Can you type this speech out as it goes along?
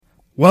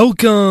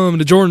Welcome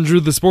to Jordan Drew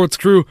the Sports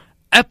Crew,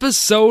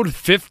 episode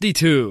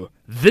 52.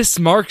 This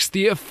marks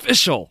the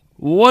official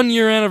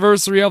 1-year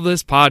anniversary of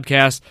this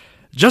podcast.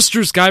 Just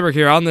Drew Skyberg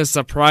here on this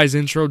surprise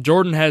intro.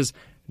 Jordan has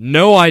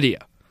no idea.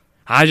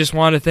 I just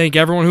want to thank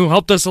everyone who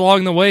helped us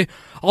along the way.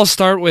 I'll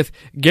start with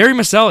Gary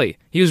Maselli.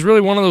 He was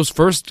really one of those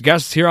first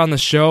guests here on the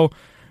show.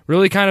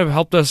 Really kind of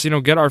helped us,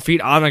 get our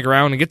feet on the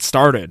ground and get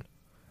started.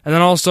 And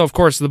then also, of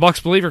course, the Bucks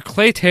believer,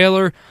 Clay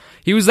Taylor.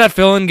 He was that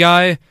fill-in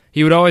guy.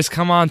 He would always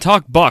come on,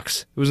 talk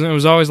Bucks. It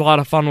was always a lot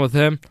of fun with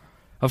him.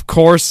 Of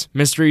course,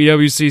 Mr.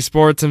 EWC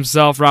Sports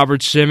himself,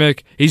 Robert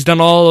Shimmick. He's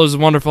done all those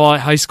wonderful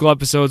high school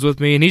episodes with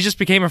me, and he just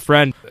became a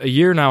friend. A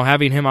year now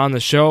having him on the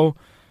show.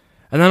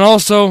 And then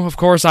also, of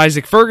course,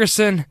 Isaac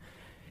Ferguson.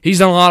 He's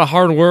done a lot of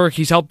hard work.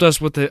 He's helped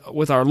us with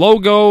our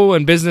logo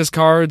and business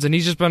cards, and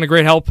he's just been a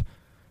great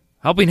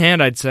helping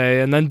hand, I'd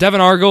say. And then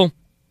Devin Argel.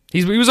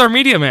 He was our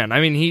media man.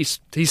 I mean, he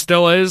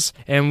still is,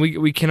 and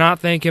we cannot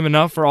thank him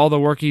enough for all the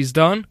work he's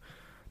done.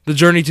 The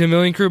Journey to a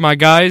Million crew, my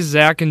guys,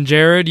 Zach and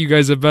Jared, you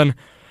guys have been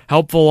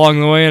helpful along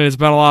the way, and it's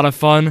been a lot of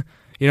fun,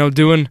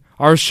 doing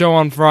our show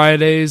on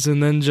Fridays,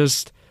 and then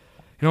just,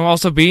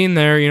 also being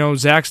there.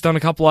 Zach's done a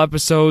couple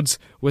episodes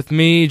with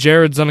me,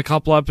 Jared's done a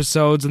couple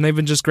episodes, and they've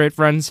been just great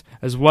friends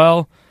as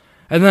well.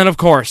 And then, of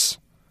course,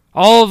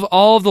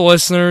 all of the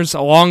listeners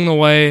along the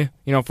way,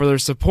 for their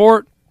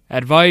support,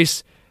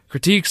 advice,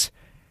 critiques,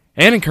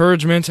 and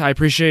encouragement. I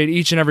appreciate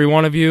each and every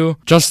one of you.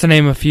 Just to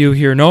name a few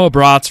here, Noah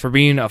Bratz for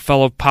being a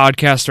fellow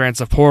podcaster and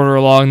supporter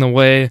along the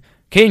way.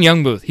 Kane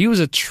Youngbooth, he was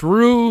a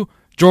true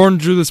Jordan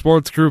Drew the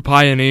Sports Crew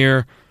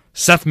pioneer.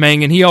 Seth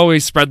Mangan, he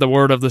always spread the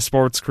word of the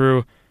Sports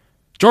Crew.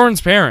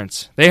 Jordan's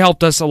parents, they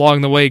helped us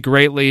along the way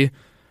greatly.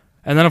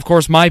 And then, of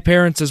course, my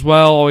parents as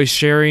well, always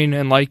sharing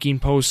and liking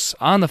posts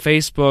on the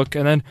Facebook.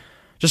 And then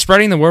just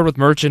spreading the word with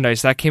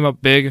merchandise. That came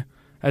up big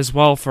as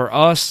well for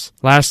us.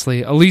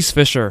 Lastly, Elise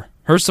Fisher.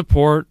 Her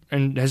support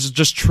and has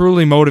just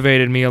truly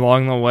motivated me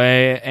along the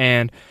way,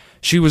 and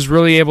she was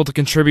really able to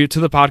contribute to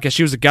the podcast.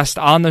 She was a guest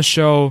on the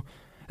show,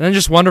 and then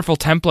just wonderful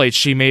templates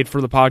she made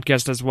for the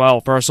podcast as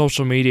well, for our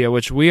social media,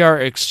 which we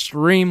are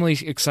extremely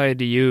excited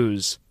to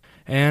use.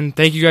 And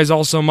thank you guys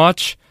all so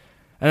much.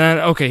 And then,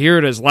 okay, here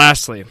it is.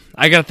 Lastly,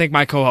 I got to thank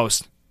my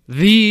co-host,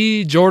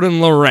 the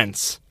Jordan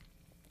Lawrence,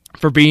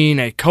 for being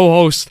a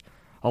co-host,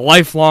 a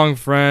lifelong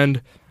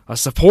friend, a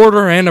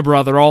supporter, and a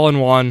brother all in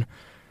one.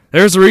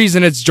 There's a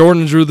reason it's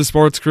Jordan Drew the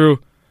Sports Crew.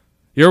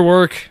 Your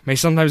work may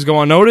sometimes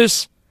go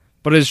unnoticed,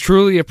 but it is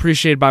truly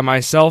appreciated by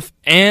myself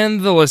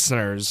and the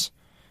listeners.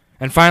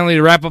 And finally,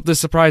 to wrap up this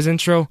surprise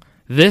intro,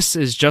 this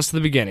is just the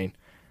beginning.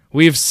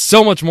 We have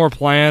so much more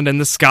planned, and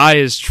the sky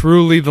is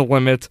truly the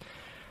limit.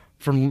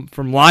 From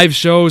live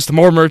shows to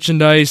more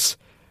merchandise,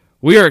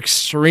 we are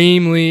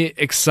extremely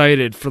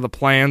excited for the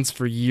plans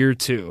for year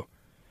 2.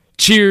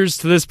 Cheers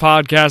to this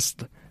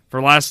podcast for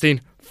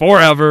lasting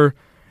forever.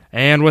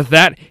 And with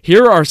that,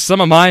 here are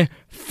some of my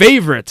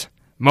favorite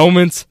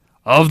moments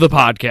of the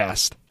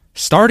podcast.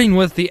 Starting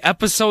with the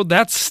episode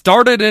that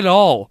started it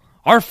all.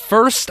 Our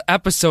first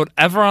episode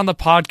ever on the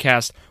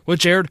podcast,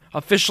 which aired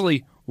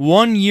officially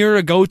 1 year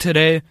ago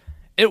today.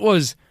 It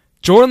was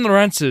Jordan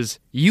Lawrence's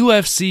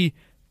UFC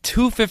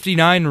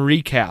 259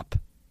 recap.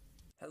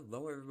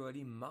 Hello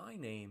everybody, my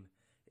name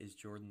is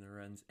Jordan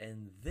Lorenz,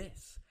 and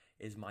this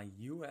is my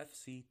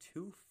UFC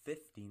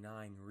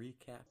 259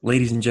 recap.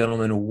 Ladies and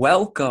gentlemen,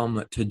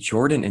 welcome to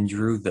Jordan and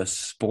Drew, the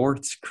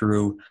Sports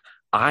Crew.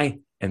 I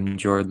am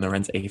Jordan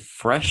Lorenz, a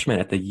freshman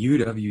at the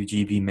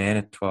UWGB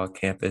Manitowoc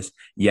campus.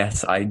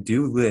 Yes, I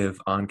do live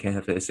on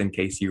campus, in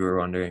case you were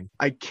wondering.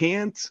 I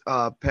can't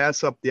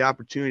pass up the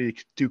opportunity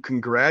to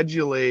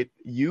congratulate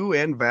you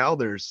and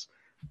Valders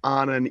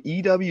on an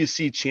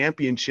EWC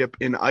championship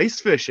in ice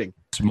fishing.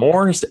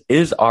 S'mores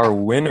is our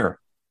winner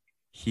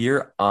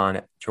here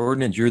on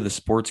Jordan and Drew, the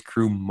Sports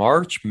Crew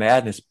March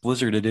Madness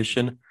Blizzard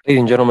Edition. Ladies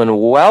and gentlemen,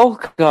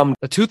 welcome.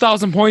 A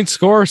 2,000-point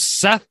score,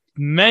 Seth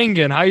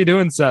Mangan. How you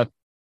doing, Seth?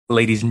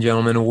 Ladies and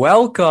gentlemen,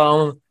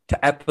 welcome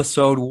to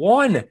episode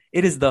 1.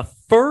 It is the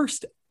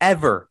first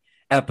ever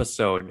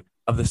episode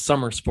of the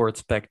Summer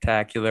Sports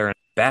Spectacular.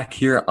 Back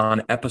here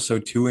on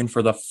episode 2, and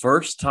for the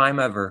first time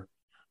ever,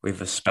 we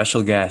have a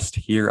special guest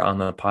here on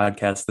the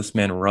podcast. This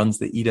man runs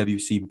the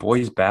EWC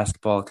boys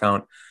basketball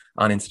account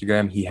on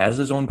Instagram. He has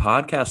his own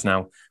podcast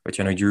now, which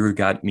I know Drew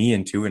got me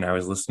into, and I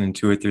was listening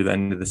to it through the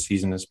end of the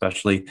season,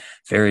 especially.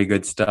 Very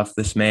good stuff.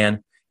 This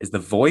man is the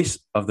voice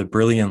of the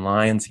Brilliant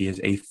Lions. He is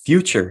a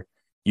future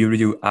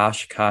UW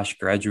Oshkosh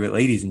graduate.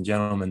 Ladies and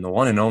gentlemen, the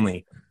one and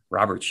only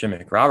Robert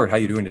Shimmick. Robert, how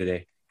you doing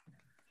today?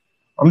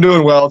 I'm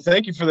doing well.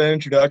 Thank you for the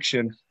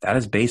introduction. That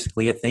is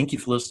basically it. Thank you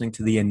for listening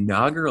to the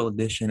inaugural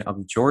edition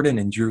of Jordan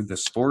and Drew, the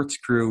Sports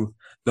Crew,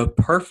 the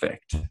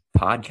perfect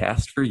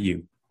podcast for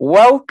you.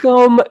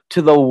 Welcome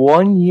to the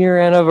 1-year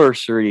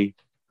anniversary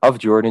of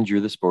Jordan Drew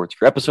the Sports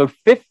Crew. Episode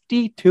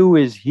 52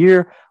 is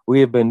here. We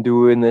have been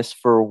doing this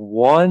for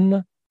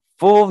 1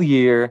 full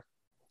year,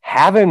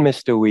 haven't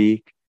missed a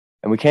week,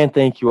 and we can't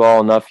thank you all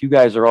enough. You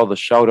guys are all the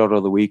shout out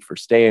of the week for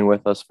staying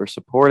with us, for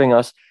supporting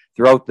us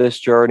throughout this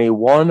journey.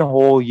 1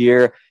 whole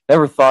year.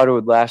 Never thought it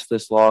would last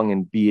this long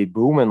and be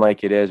booming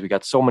like it is. We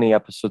got so many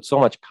episodes, so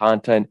much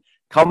content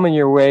coming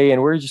your way,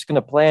 and we're just going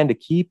to plan to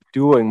keep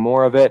doing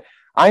more of it.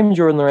 I'm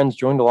Jordan Lorenz,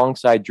 joined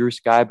alongside Drew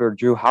Skyberg.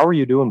 Drew, how are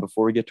you doing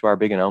before we get to our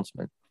big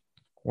announcement?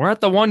 We're at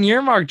the 1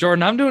 year mark,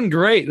 Jordan. I'm doing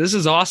great. This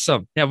is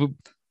awesome. Yeah,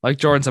 like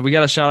Jordan said, we got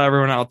to shout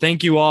everyone out.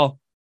 Thank you all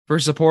for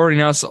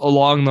supporting us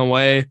along the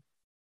way.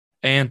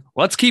 And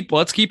let's keep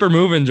her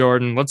moving,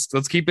 Jordan. Let's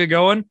keep it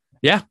going.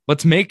 Yeah,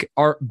 let's make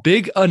our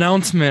big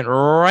announcement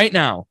right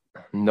now.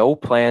 No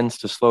plans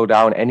to slow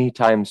down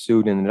anytime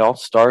soon, and it all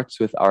starts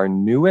with our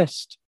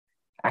newest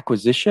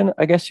acquisition,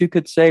 I guess you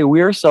could say. We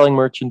are selling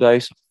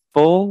merchandise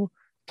full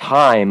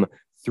time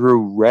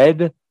through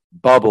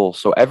Redbubble.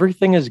 So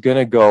everything is going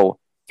to go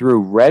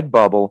through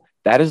Redbubble.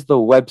 That is the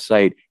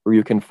website where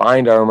you can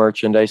find our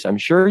merchandise. I'm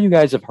sure you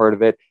guys have heard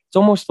of it. It's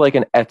almost like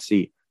an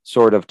Etsy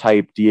sort of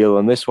type deal,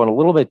 and this one a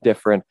little bit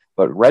different,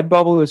 but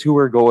Redbubble is who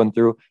we're going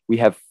through. We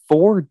have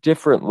 4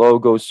 different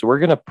logos, so we're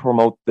going to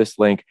promote this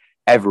link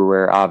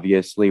everywhere.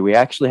 Obviously, we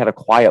actually had a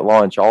quiet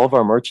launch. All of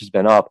our merch has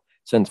been up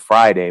since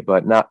Friday,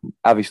 but not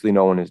obviously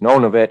no one has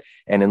known of it,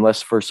 and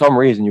unless for some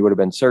reason you would have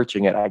been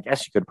searching it, I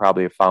guess you could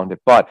probably have found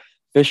it. But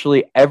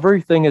officially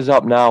everything is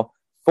up now.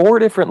 4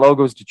 different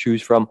logos to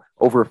choose from,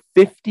 over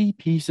 50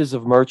 pieces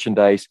of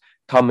merchandise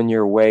coming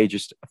your way.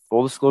 Just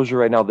full disclosure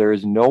right now, there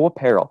is no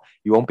apparel.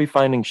 You won't be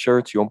finding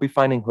shirts. You won't be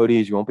finding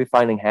hoodies. You won't be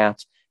finding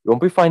hats. You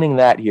won't be finding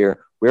that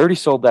here. We already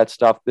sold that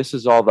stuff. This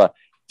is all the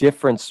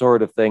different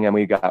sort of thing. And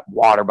we got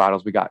water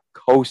bottles. We got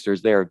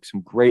coasters. There are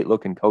some great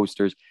looking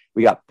coasters.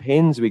 We got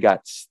pins. We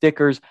got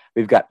stickers.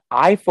 We've got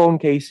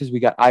iPhone cases. We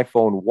got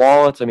iPhone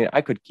wallets. I mean,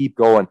 I could keep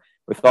going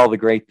with all the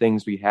great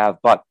things we have,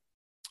 but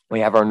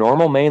we have our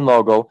normal main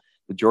logo,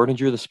 the Jordan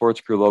Drew, the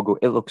Sports Crew logo.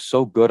 It looks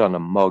so good on a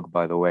mug,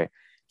 by the way.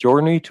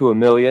 Jordan to a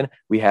million.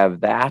 We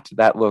have that.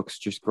 That looks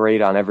just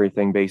great on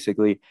everything,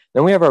 basically.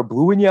 Then we have our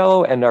blue and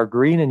yellow and our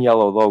green and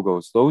yellow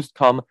logos. Those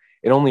come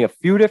in only a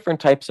few different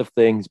types of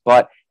things,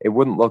 but it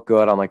wouldn't look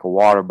good on like a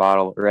water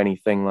bottle or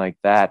anything like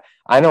that.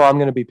 I know I'm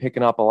going to be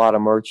picking up a lot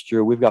of merch,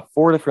 Drew. We've got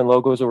 4 different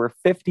logos, over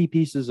 50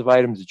 pieces of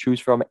items to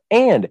choose from.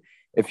 And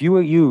if you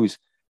use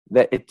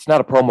that, it's not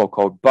a promo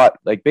code, but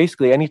like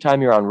basically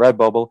anytime you're on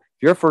Redbubble,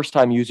 if you're a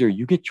first-time user,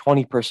 you get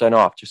 20%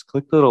 off. Just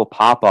click the little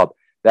pop-up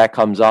that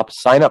comes up,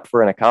 sign up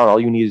for an account. All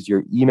you need is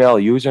your email,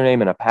 username,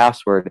 and a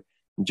password.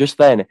 Just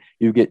then,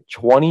 you get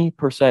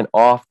 20%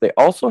 off. They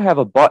also have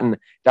a button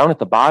down at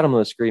the bottom of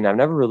the screen. I've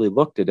never really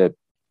looked at it,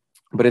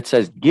 but it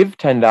says give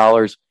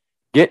 $10,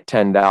 get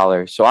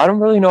 $10. So I don't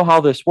really know how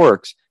this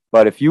works,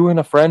 but if you and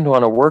a friend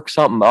want to work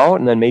something out,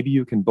 and then maybe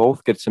you can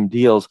both get some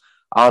deals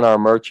on our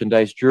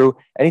merchandise. Drew,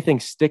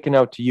 anything sticking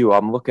out to you?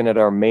 I'm looking at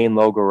our main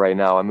logo right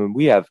now. I mean,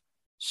 we have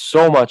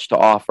so much to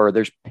offer.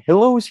 There's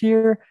pillows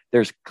here.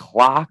 There's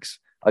clocks.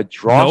 A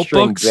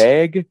drawstring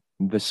bag.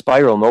 The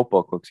spiral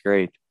notebook looks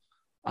great.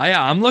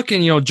 I'm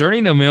looking,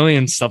 Journey to a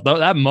Million stuff.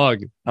 That mug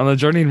on the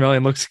Journey to a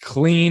Million looks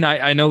clean.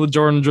 I know the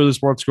Jordan Drew, the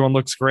Sports Crew one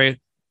looks great.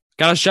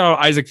 Got to shout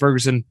out Isaac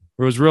Ferguson,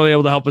 who was really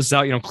able to help us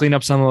out, clean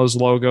up some of those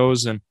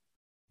logos. And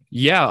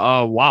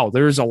wow,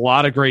 there's a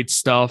lot of great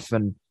stuff.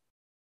 And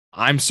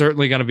I'm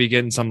certainly going to be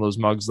getting some of those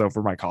mugs, though,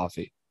 for my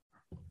coffee.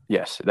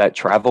 Yes, that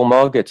travel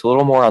mug, it's a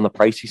little more on the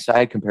pricey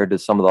side compared to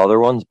some of the other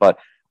ones, but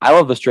I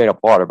love the straight up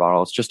water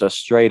bottle. It's just a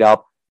straight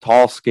up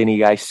tall, skinny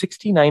guy,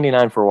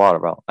 $16.99 for a water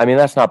bottle. I mean,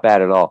 that's not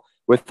bad at all.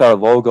 With our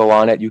logo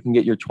on it, you can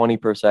get your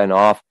 20%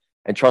 off.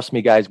 And trust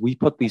me, guys, we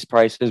put these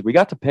prices. We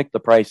got to pick the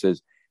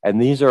prices, and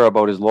these are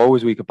about as low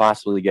as we could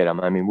possibly get them.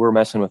 I mean, we're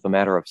messing with a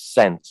matter of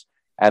cents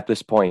at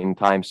this point in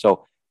time.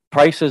 So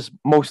prices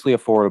mostly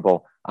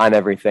affordable on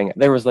everything.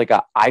 There was like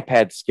an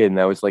iPad skin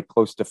that was like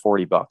close to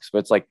 $40, but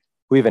it's like,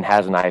 who even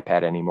has an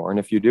iPad anymore? And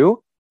if you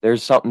do,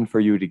 there's something for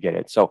you to get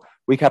it. So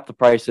we kept the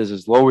prices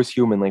as low as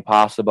humanly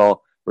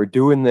possible. We're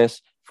doing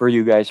this for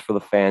you guys, for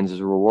the fans, as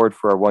a reward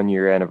for our 1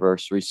 year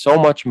anniversary. So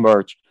much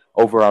merch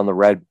over on the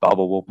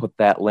Redbubble. We'll put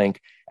that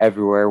link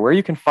everywhere where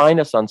you can find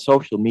us on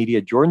social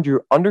media. Jordan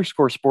Drew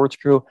 _ Sports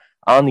Crew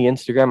on the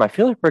Instagram. I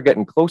feel like we're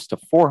getting close to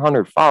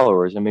 400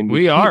 followers. I mean,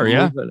 we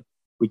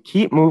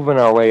keep moving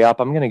our way up.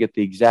 I'm going to get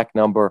the exact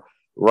number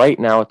right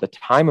now. At the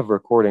time of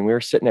recording, we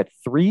are sitting at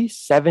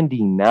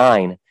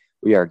 379.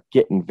 We are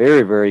getting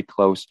very, very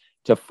close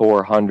to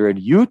 400.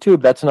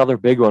 YouTube, that's another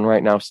big one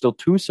right now. Still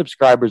 2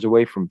 subscribers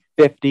away from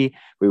 50.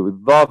 We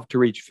would love to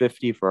reach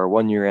 50 for our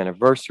 1 year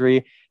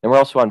anniversary. And we're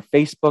also on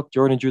Facebook,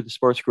 Jordan Drew, the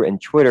Sports Crew,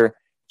 and Twitter,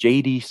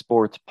 JD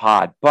Sports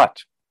Pod.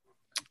 But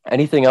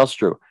anything else,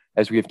 Drew,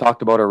 as we've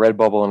talked about our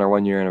Redbubble and our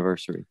 1 year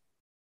anniversary?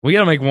 We got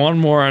to make one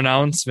more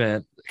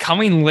announcement.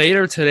 Coming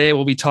later today,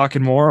 we'll be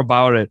talking more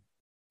about it.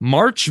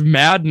 March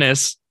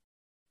Madness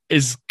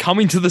is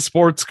coming to the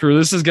Sports Crew.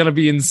 This is going to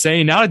be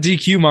insane. Not a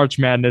DQ March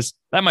Madness.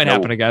 That might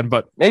happen again,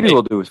 but maybe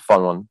we'll do a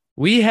fun one.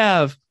 We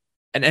have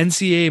an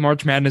NCAA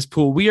March Madness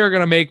pool we are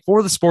going to make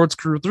for the Sports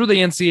Crew through the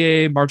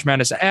NCAA March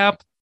Madness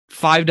app.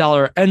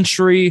 $5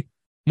 entry.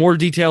 More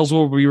details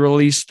will be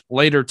released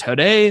later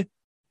today.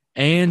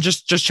 And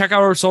just check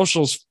out our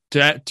socials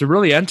to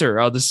really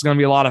enter. This is going to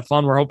be a lot of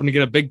fun. We're hoping to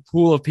get a big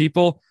pool of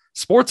people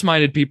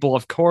sports-minded people,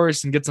 of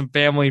course, and get some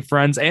family,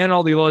 friends, and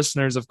all the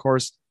listeners, of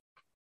course,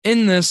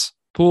 in this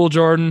pool,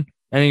 Jordan.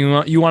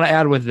 Anything you want to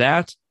add with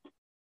that?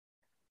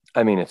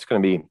 I mean, it's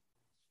going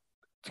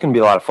to be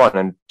a lot of fun.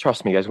 And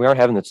trust me, guys, we aren't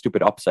having that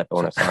stupid upset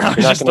bonus. I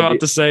was just about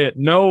to say it.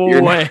 No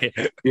way.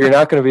 You're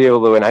not going to be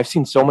able to win. I've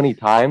seen so many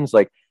times,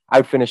 like,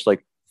 I'd finish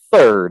like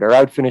third or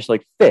I'd finish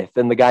like fifth.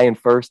 And the guy in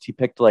first, he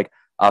picked like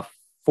a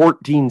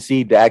 14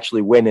 seed to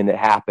actually win, and it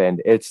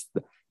happened. It's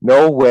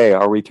no way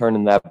are we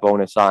turning that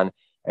bonus on.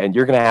 And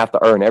you're going to have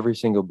to earn every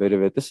single bit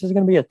of it. This is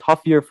going to be a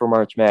tough year for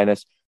March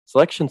Madness.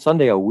 Selection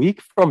Sunday, a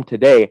week from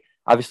today.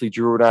 Obviously,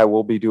 Drew and I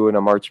will be doing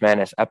a March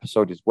Madness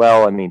episode as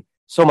well. I mean,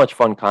 so much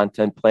fun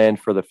content planned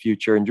for the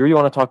future. And Drew, you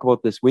want to talk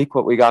about this week,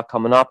 what we got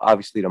coming up?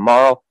 Obviously,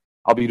 tomorrow,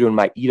 I'll be doing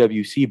my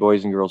EWC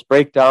boys and girls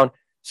breakdown.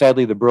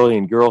 Sadly, the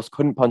Brilliant Girls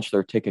couldn't punch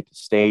their ticket to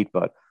state,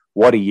 but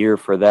what a year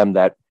for them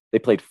that they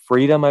played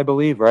Freedom, I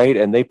believe, right?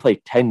 And they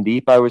played 10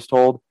 deep, I was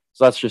told.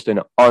 So that's just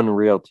an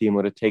unreal team.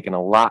 Would have taken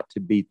a lot to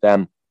beat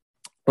them.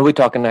 We'll be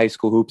talking high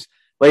school hoops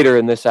later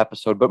in this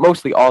episode, but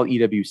mostly all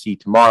EWC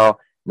tomorrow.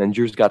 And then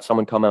Drew's got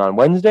someone coming on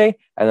Wednesday,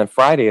 and then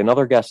Friday,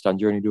 another guest on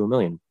Journey to a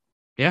Million.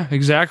 Yeah,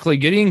 exactly.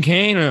 Gideon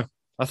Kane,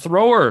 a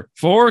thrower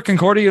for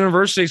Concordia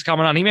University, is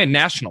coming on. He made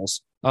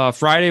nationals.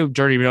 Friday,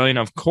 Journey to a Million,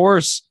 of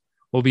course,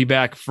 will be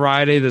back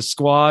Friday. The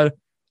squad,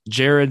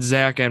 Jared,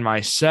 Zach, and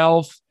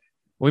myself.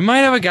 We might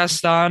have a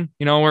guest on.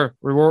 You know,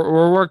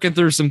 we're working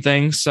through some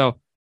things. So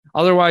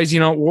otherwise, you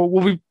know,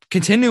 we'll be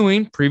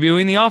continuing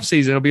previewing the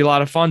offseason. It'll be a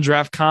lot of fun.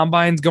 Draft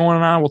combines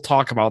going on. We'll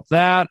talk about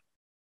that.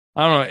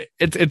 I don't know.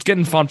 It's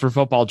getting fun for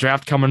football.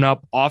 Draft coming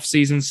up,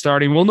 offseason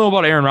starting. We'll know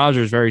about Aaron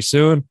Rodgers very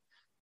soon.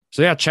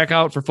 So, yeah, check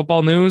out for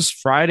football news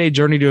Friday,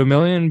 Journey to a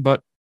Million.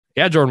 But,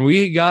 yeah, Jordan,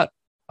 we got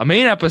a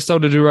main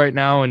episode to do right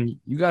now, and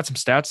you got some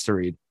stats to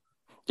read.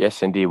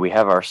 Yes, indeed. We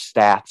have our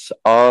stats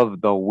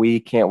of the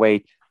week. Can't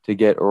wait to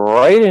get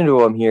right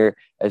into them here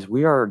as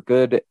we are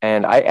good.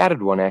 And I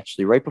added one,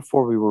 actually, right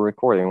before we were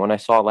recording when I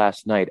saw it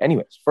last night.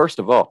 Anyways, first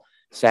of all,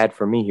 sad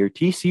for me here,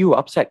 TCU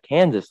upset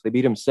Kansas. They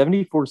beat them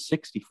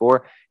 74-64.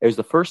 It was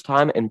the first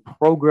time in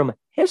program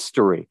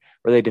history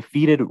where they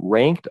defeated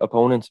ranked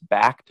opponents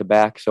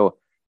back-to-back. So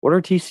what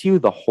are TCU?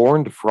 The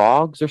Horned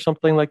Frogs or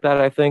something like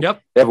that, I think?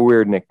 Yep. They have a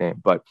weird nickname,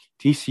 but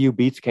TCU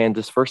beats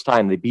Kansas. First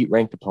time they beat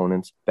ranked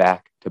opponents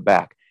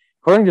back-to-back.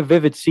 According to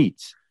Vivid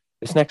Seats,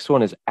 this next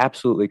one is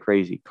absolutely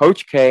crazy.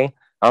 Coach K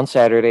on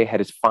Saturday had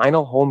his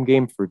final home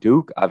game for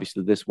Duke.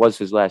 Obviously, this was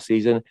his last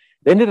season.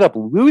 They ended up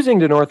losing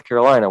to North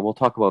Carolina. We'll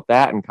talk about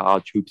that in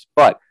college hoops.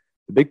 But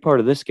the big part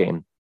of this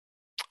game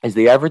is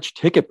the average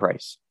ticket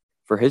price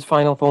for his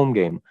final home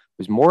game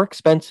was more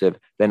expensive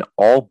than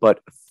all but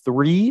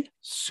 3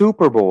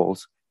 Super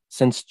Bowls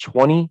since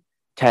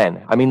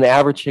 2010. I mean, the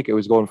average ticket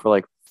was going for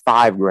like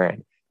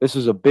 $5,000. This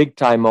was a big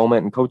time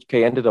moment, and Coach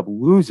K ended up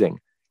losing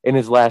in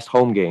his last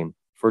home game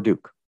for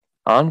Duke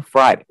on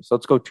Friday. So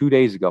let's go 2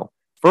 days ago.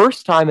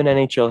 First time in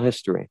NHL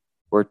history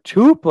where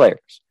 2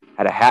 players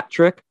had a hat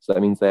trick. So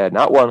that means they had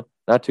not 1,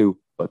 not 2,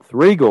 but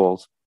 3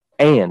 goals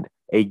and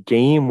a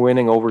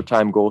game-winning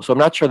overtime goal. So I'm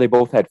not sure they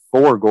both had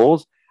 4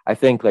 goals. I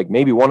think like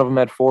maybe one of them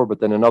had 4, but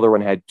then another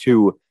one had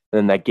 2. And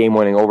then that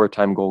game-winning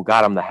overtime goal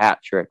got him the hat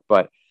trick.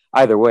 But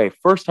either way,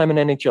 first time in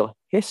NHL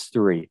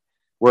history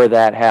where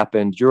that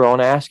happened. Drew, I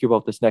want to ask you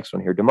about this next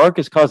one here.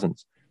 DeMarcus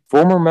Cousins,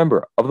 former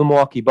member of the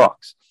Milwaukee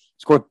Bucks,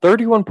 scored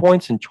 31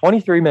 points in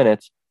 23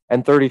 minutes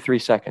and 33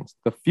 seconds,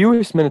 the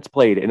fewest minutes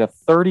played in a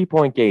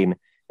 30-point game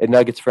in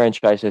Nuggets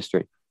franchise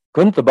history.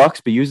 Couldn't the Bucks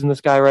be using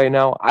this guy right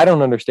now? I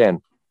don't understand.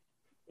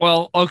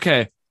 Well,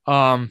 okay.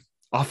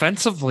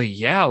 Offensively,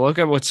 yeah. Look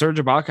at what Serge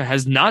Ibaka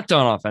has not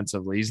done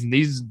offensively.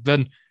 He's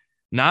been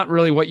not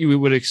really what you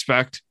would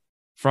expect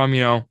from,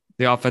 you know,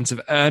 the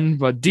offensive end,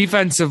 but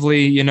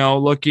defensively, you know,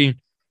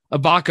 looking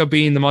Ibaka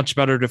being the much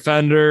better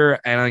defender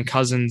and then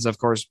Cousins, of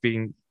course,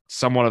 being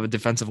somewhat of a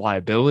defensive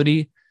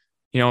liability.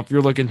 You know, if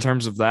you're looking in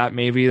terms of that,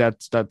 maybe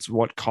that's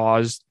what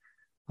caused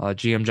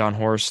GM John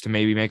Horst to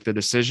maybe make the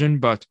decision.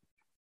 But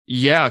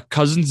yeah,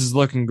 Cousins is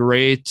looking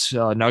great.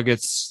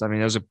 Nuggets, I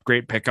mean, it was a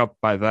great pickup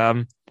by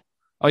them.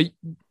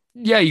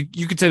 Yeah,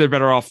 you could say they're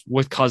better off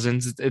with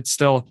Cousins. It's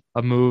still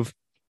a move.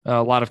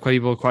 A lot of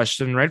people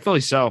question,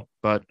 rightfully so.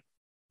 But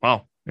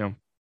wow, you know,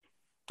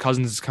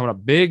 Cousins is coming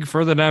up big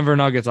for the Denver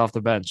Nuggets off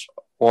the bench.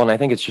 Well, and I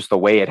think it's just the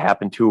way it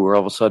happened too, where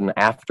all of a sudden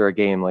after a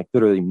game, like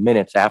literally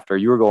minutes after,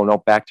 you were going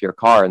up back to your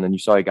car and then you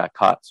saw he got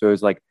cut. So it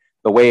was like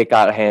the way it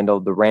got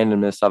handled, the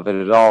randomness of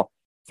it all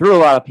threw a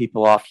lot of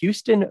people off.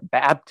 Houston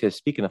Baptist,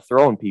 speaking of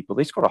throwing people,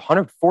 they scored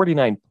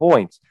 149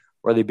 points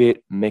where they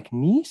beat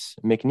McNeese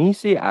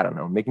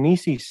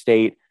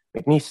State,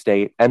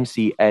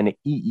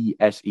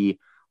 MCNEESE,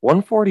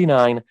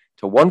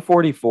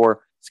 149-144.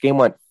 This game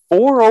went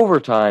 4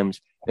 overtimes.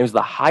 It was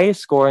the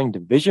highest scoring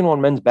Division I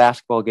men's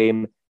basketball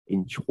game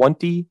in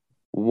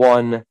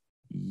 21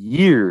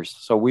 years.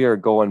 So we are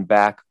going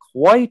back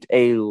quite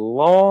a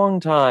long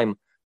time.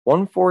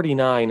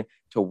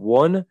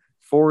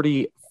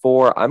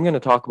 149-144. I'm going to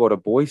talk about a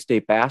Boys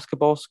State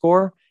basketball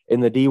score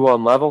in the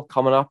D1 level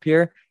coming up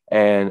here.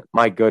 And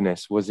my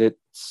goodness, was it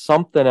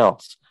something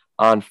else?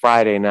 on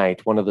Friday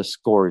night, one of the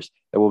scores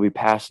that will be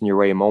passing your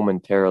way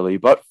momentarily.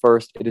 But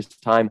first, it is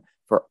time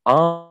for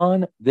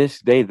On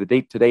This Day. The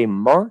date today,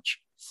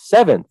 March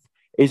 7th,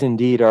 is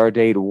indeed our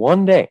date,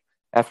 one day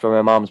after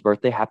my mom's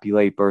birthday. Happy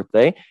late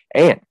birthday.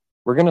 And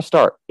we're going to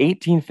start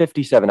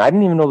 1857. I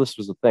didn't even know this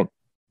was a thing.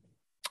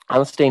 On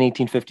this day in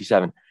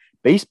 1857,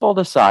 baseball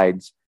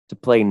decides to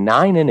play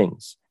 9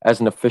 innings as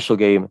an official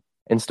game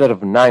instead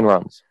of 9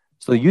 runs.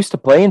 So they used to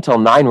play until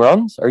 9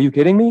 runs? Are you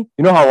kidding me?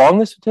 You know how long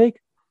this would take?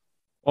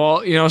 Well,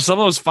 some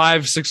of those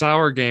 5-6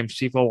 hour games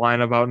people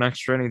line about in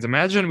extra innings.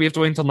 Imagine we have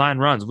to wait until 9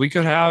 runs. We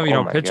could have,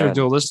 pitcher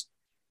do this.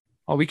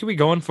 Oh, we could be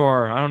going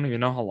for, I don't even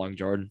know how long,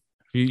 Jordan.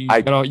 You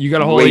got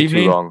a whole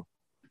evening? Too long.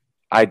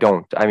 I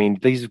don't. I mean,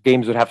 these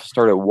games would have to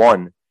start at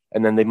 1,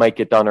 and then they might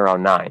get done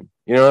around 9.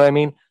 You know what I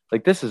mean?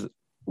 Like, this is,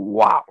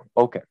 wow.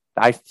 Okay.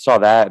 I saw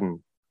that and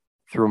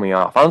threw me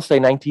off. I'll say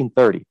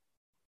 1930.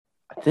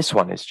 This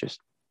one is just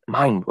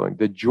mind-blowing.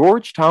 The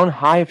Georgetown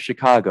High of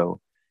Chicago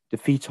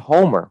defeats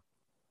Homer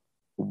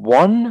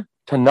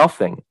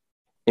 1-0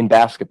 in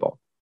basketball.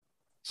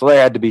 So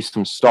there had to be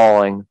some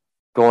stalling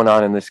going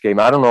on in this game.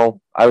 I don't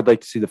know. I would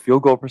like to see the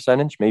field goal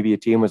percentage. Maybe a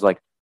team was like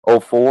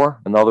 0-4,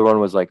 another one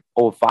was like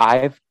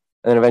 0-5, and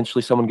then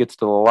eventually someone gets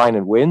to the line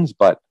and wins.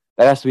 But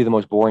that has to be the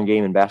most boring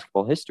game in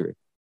basketball history.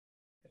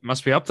 It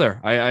must be up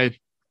there.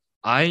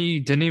 I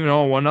didn't even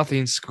know a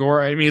 1-0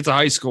 score. I mean, it's a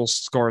high school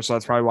score, so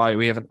that's probably why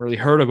we haven't really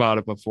heard about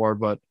it before.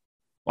 But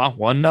wow,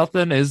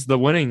 1-0 is the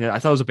winning. I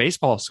thought it was a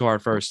baseball score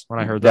at first when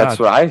I heard that. That's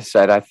what I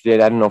said. I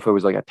didn't know if it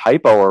was like a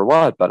typo or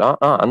what, but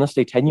on this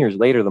day 10 years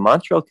later, the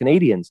Montreal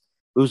Canadiens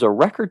lose a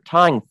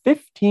record-tying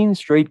 15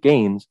 straight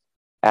games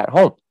at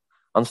home.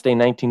 On this day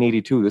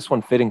 1982, this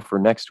one fitting for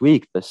next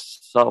week, the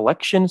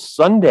Selection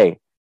Sunday.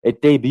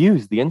 It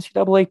debuts. The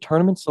NCAA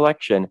tournament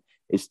selection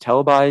is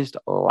televised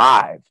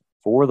live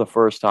for the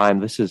first time.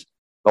 This is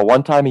the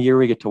one time a year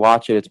we get to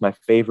watch it. It's my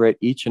favorite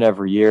each and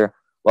every year.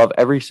 Love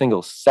every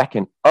single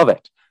second of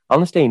it. On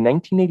this day,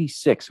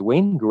 1986,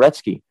 Wayne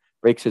Gretzky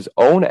breaks his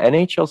own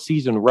NHL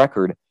season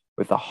record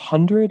with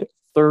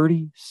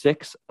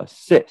 136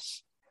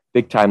 assists.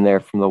 Big time there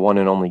from the one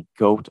and only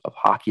GOAT of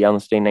hockey. On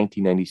this day,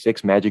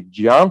 1996, Magic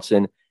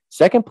Johnson,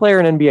 second player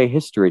in NBA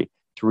history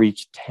to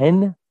reach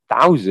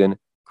 10,000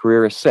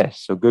 career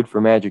assists. So good for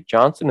Magic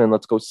Johnson. And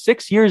let's go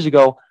 6 years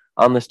ago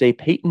on this day,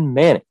 Peyton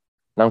Manning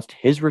announced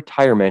his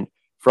retirement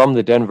from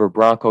the Denver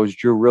Broncos.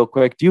 Drew, real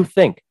quick, do you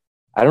think,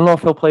 I don't know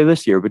if he'll play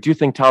this year, but do you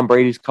think Tom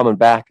Brady's coming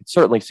back? It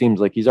certainly seems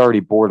like he's already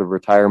bored of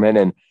retirement,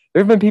 and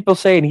there have been people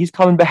saying he's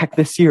coming back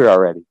this year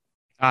already.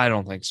 I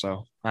don't think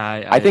so.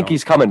 I think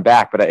he's coming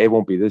back, but it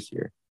won't be this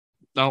year.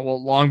 Oh,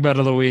 well, long bet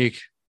of the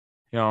week.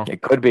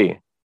 It could be.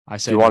 I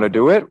say, you want to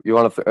do it? You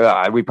want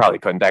to? We probably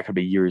couldn't. That could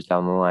be years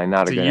down the line.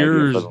 Not a good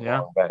idea for the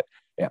long bet.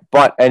 Yeah,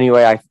 but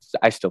anyway,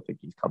 I still think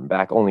he's coming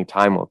back. Only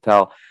time will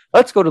tell.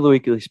 Let's go to the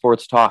weekly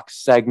sports talk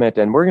segment,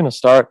 and we're going to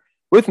start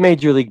with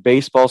Major League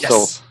Baseball. Yes.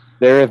 So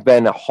there have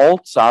been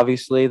halts.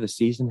 Obviously, the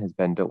season has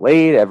been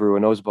delayed.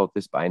 Everyone knows about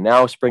this by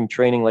now. Spring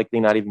training likely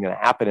not even going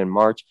to happen in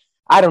March.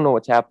 I don't know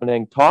what's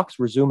happening. Talks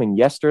resuming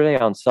yesterday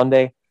on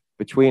Sunday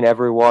between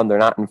everyone. They're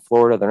not in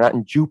Florida. They're not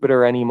in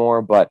Jupiter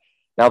anymore. But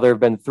now there have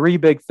been 3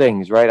 big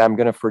things, right? I'm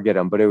going to forget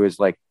them. But it was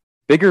like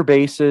bigger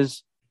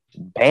bases,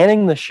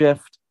 banning the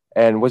shift,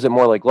 and was it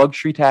more like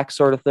luxury tax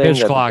sort of thing?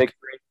 Pitch clock.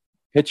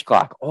 Pitch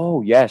clock.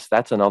 Oh, yes.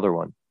 That's another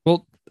one.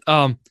 Well,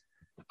 I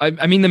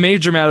mean, the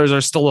major matters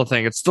are still a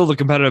thing. It's still the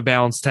competitive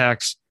balance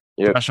tax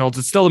thresholds.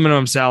 It's still the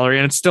minimum salary,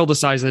 and it still the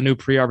size of the new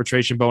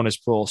pre-arbitration bonus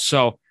pool.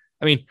 So,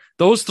 I mean,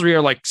 those 3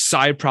 are like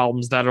side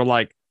problems that are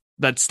like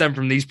that stem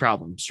from these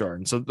problems,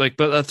 Jordan. So, like,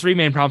 but the 3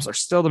 main problems are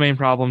still the main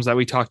problems that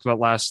we talked about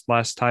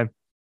last time.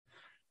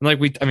 And like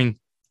we can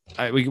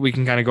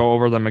kind of go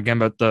over them again.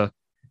 But the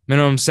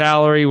minimum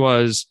salary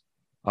was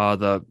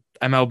the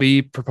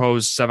MLB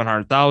proposed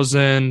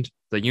 $700,000.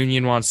 The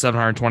union wants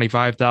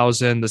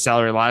 $725,000. The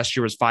salary last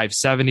year was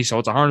 $570,000, so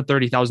it's a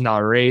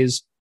 $130,000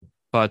 raise.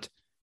 But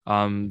the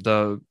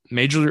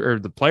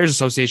the Players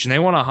Association, they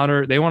want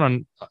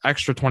an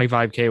extra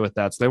 $25,000 with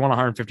that, so they want a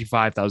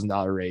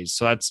 $155,000 raise.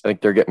 So that's, I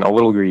think they're getting a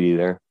little greedy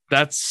there.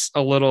 That's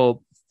a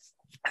little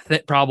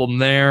problem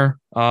there.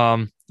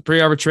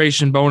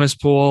 Pre-arbitration bonus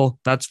pool,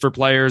 that's for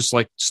players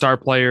like star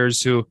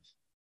players who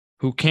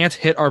can't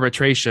hit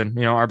arbitration.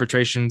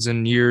 Arbitrations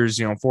in years,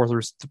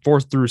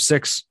 4 through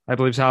 6, I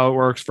believe is how it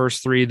works.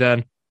 First 3,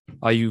 then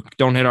you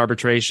don't hit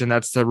arbitration.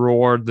 That's to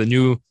reward the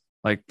new,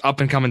 like, up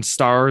and coming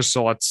stars.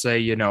 So let's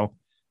say,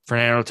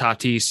 Fernando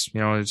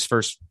Tatis, his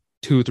first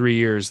 2-3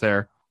 years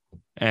there.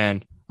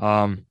 And,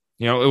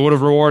 it would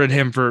have rewarded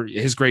him for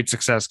his great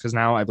success, because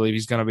now I believe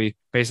he's going to be,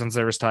 based on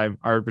service time,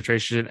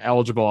 arbitration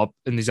eligible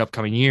in these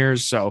upcoming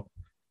years. So,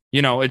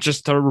 it's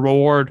just to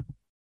reward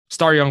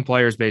star young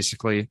players,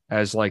 basically,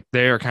 as like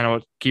they're kind of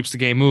what keeps the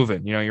game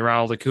moving. Your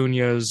Ronald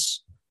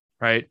Acuña's,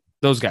 right?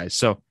 Those guys.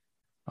 So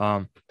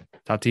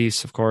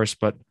Tatis, of course,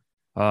 but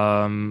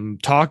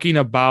talking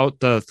about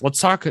let's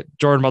talk,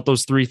 Jordan, about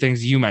those 3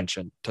 things you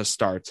mentioned to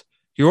start.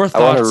 Your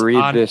thoughts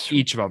on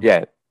each of them.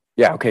 Yeah.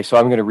 Yeah, okay, so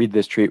I'm going to read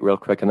this tweet real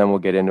quick, and then we'll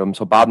get into him.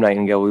 So Bob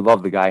Nightingale, we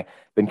love the guy,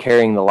 been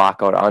carrying the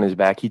lockout on his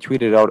back. He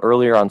tweeted out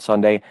earlier on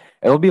Sunday,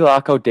 MLB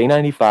lockout day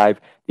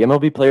 95. The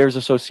MLB Players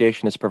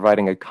Association is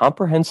providing a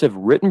comprehensive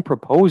written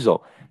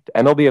proposal to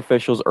MLB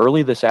officials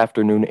early this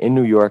afternoon in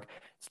New York.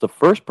 It's the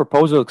first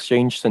proposal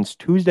exchange since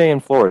Tuesday in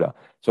Florida.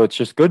 So it's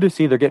just good to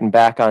see they're getting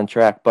back on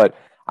track, but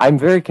I'm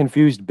very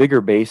confused.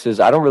 Bigger bases,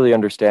 I don't really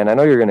understand. I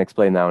know you're going to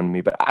explain that one to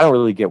me, but I don't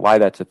really get why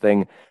that's a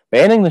thing.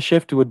 Banning the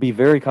shift would be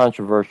very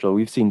controversial.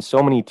 We've seen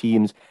so many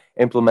teams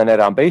implement it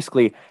on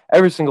basically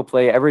every single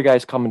play. Every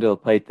guy's coming to the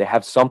plate. They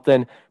have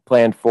something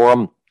planned for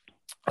them.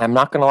 I'm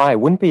not going to lie, I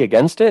wouldn't be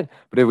against it,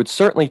 but it would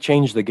certainly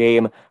change the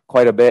game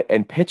quite a bit.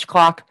 And pitch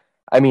clock,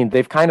 I mean,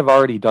 they've kind of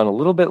already done a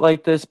little bit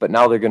like this, but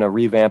now they're going to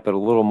revamp it a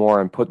little more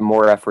and put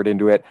more effort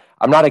into it.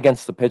 I'm not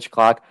against the pitch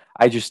clock.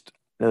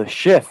 The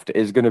shift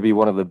is going to be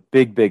one of the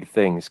big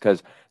things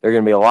because there are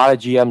going to be a lot of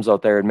GMs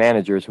out there and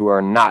managers who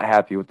are not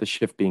happy with the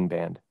shift being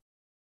banned.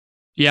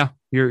 Yeah,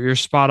 you're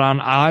spot on.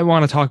 I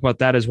want to talk about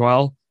that as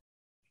well,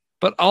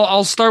 but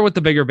I'll start with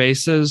the bigger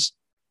bases.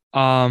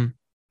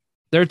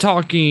 They're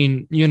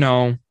talking,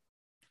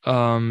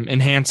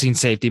 enhancing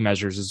safety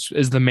measures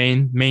is the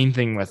main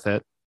thing with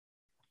it.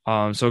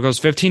 So it goes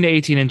 15 to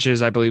 18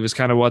 inches, I believe, is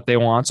kind of what they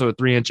want. So a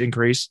 3-inch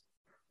increase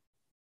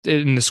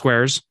in the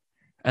squares,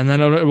 and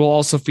then it will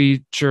also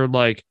feature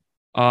like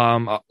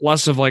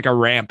less of like a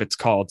ramp. It's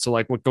called so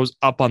like what goes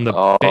up on the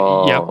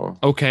Oh.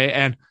 okay.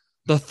 And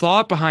the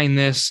thought behind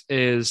this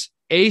is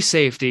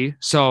safety.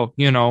 So,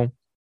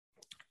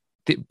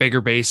 the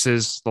bigger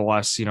bases, the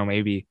less,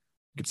 maybe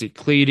we could see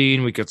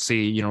cleating, we could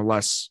see,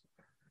 less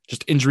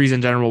just injuries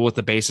in general with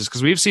the bases.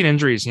 Cause we've seen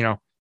injuries,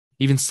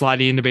 even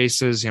sliding into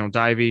bases,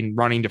 diving,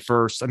 running to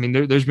first. I mean,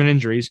 there's been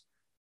injuries.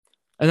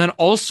 And then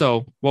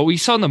also what we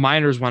saw in the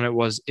minors when it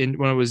was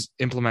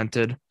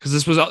implemented, because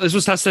this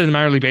was tested in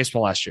minor league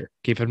baseball last year.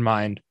 Keep in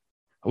mind,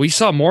 we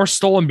saw more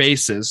stolen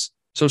bases.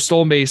 So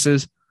stolen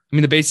bases, I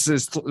mean, the base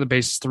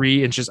is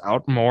 3 inches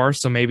out more.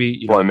 So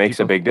maybe, it makes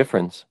a big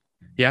difference.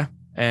 Yeah.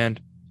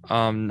 And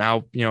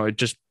now, it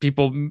just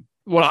people,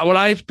 what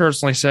I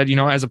personally said,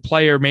 as a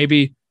player,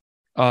 maybe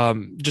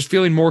just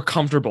feeling more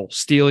comfortable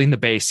stealing the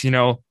base,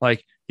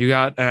 like you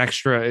got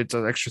it's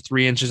an extra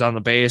 3 inches on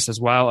the base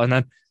as well. And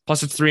then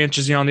plus it's 3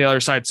 inches, on the other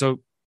side. So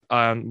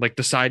like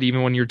the side,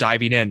 even when you're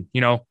diving in,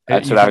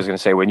 that's what I was going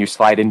to say. When you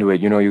slide into it,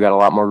 you got a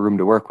lot more room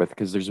to work with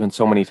because there's been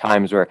so many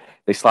times where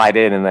they slide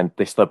in and then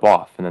they slip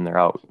off and then they're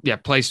out. Yeah.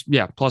 Plus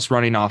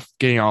running off,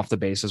 getting off the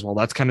base as well.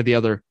 That's kind of the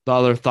other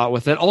thought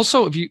with it.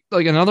 Also, if you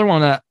like another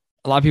one that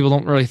a lot of people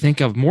don't really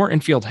think of, more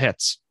infield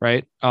hits,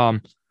 right?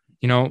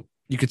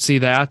 You could see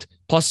that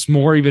plus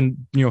more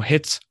even,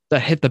 hits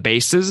that hit the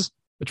bases,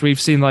 which we've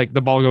seen like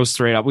the ball goes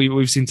straight up.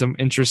 We've seen some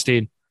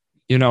interesting,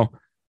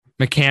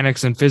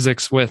 mechanics and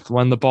physics with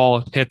when the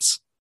ball hits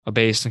a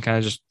base and kind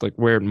of just like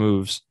where it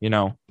moves,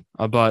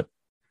 but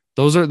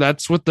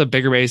that's what the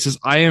bigger bases.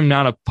 I am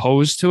not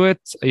opposed to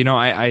it.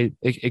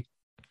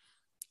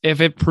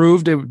 If it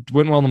proved it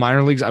went well in the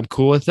minor leagues, I'm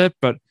cool with it,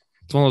 but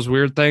it's one of those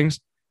weird things.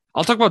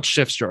 I'll talk about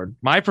shifts, Jordan.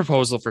 My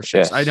proposal for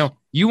shifts. Yes. I know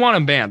you want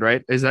them banned,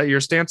 right? Is that your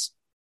stance?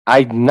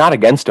 I'm not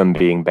against them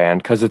being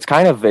banned because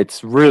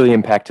it's really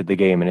impacted the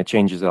game and it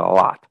changes it a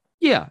lot.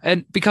 Yeah,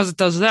 and because it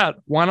does that,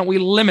 why don't we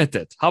limit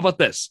it? How about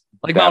this?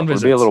 Like that mound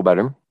visits. Would be a little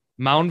better.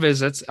 Mound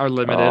visits are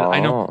limited. I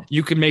know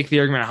you can make the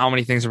argument, how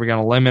many things are we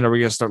going to limit? Are we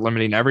going to start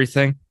limiting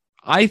everything?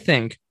 I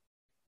think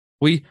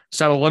we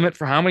set a limit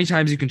for how many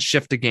times you can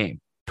shift a game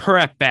per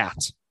at bat.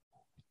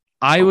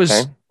 I was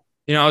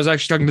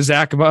actually talking to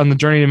Zach on the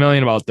Journey to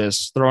Million about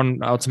this, throwing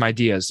out some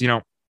ideas.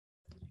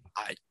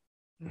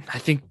 I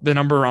think the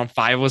number around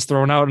 5 was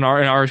thrown out in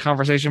our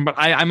conversation, but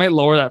I might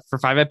lower that for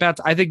 5 at bats.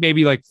 I think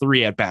maybe like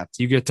 3 at bats.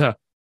 You get to,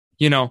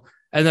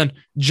 and then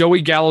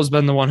Joey Gallo's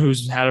been the one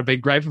who's had a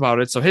big gripe about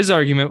it. So his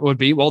argument would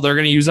be, well, they're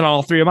going to use it on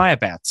all 3 of my at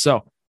bats.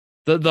 So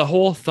the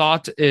whole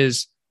thought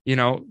is,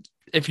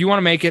 if you want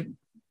to make it,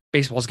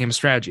 baseball's a game of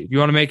strategy. If you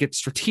want to make it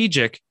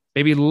strategic,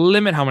 maybe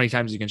limit how many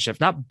times you can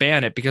shift, not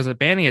ban it, because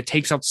banning it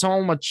takes out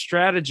so much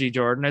strategy,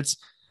 Jordan. It's,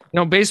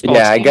 baseball.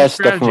 Yeah, I guess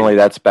strategy. Definitely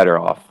that's better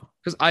off.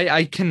 Because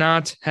I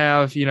cannot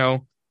have,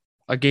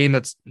 a game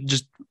that's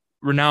just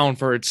renowned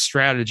for its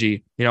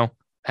strategy,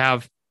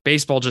 have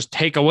baseball just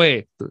take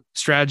away the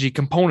strategy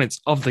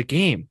components of the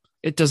game.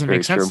 It doesn't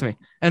make sense to me.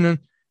 And then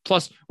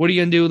plus, what are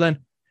you going to do then?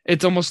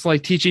 It's almost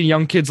like teaching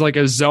young kids like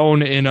a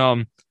zone in,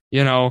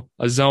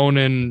 a zone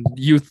in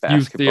youth.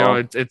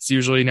 It's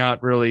usually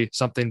not really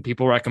something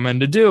people recommend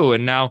to do.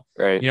 And now,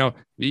 right.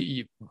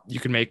 You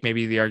can make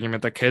maybe the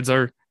argument that kids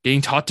are getting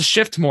taught to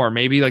shift more,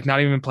 maybe like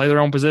not even play their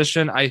own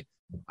position.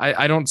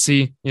 I don't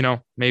see,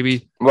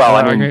 maybe. Well,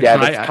 I mean, yeah,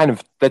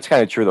 that's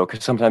kind of true though,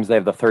 because sometimes they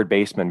have the third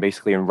baseman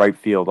basically in right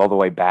field all the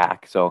way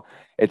back. So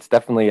it's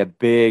definitely a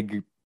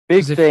big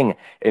thing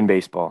in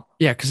baseball.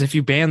 Yeah, because if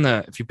you ban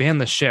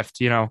the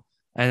shift, and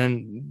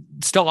then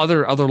still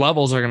other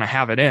levels are going to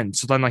have it in.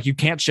 So then like you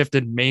can't shift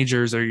in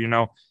majors, or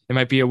it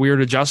might be a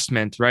weird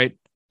adjustment, right?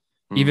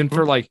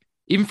 Mm-hmm.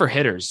 Even for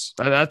hitters,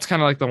 that's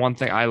kind of like the one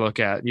thing I look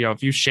at.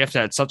 If you shift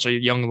at such a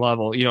young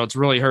level, it's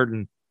really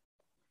hurting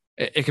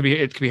it could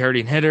be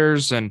hurting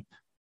hitters, and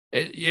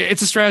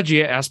it's a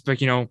strategy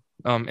aspect,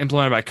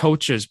 implemented by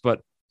coaches,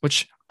 but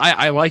which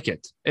I like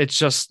it. It's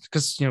just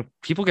because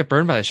people get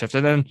burned by the shift,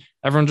 and then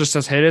everyone just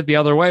says hit it the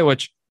other way,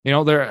 which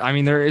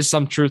there is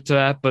some truth to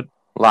that, but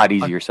a lot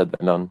easier said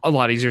than done. A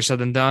lot easier said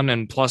than done,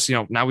 and plus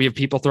now we have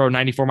people throw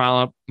 94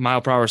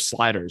 mile per hour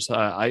sliders.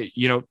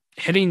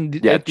 Hitting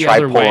it the try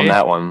other pulling way.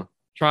 That one.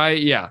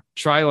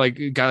 Try like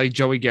a guy like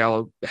Joey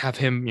Gallo, have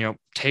him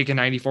take a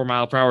 94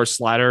 mile per hour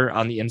slider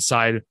on the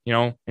inside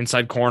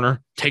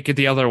corner, take it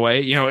the other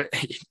way.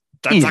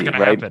 That's Easy, not going to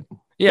right? happen.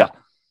 Yeah.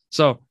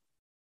 So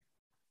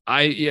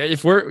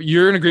if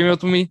you're in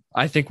agreement with me,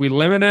 I think we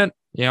limit it,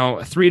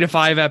 3 to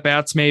 5 at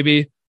bats,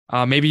 maybe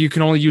you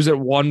can only use it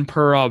one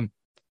per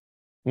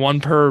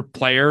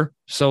player.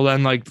 So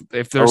then like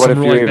if there's some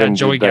rule like that,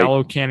 Joey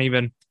Gallo can't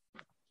even.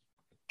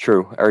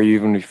 True. Or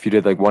even if you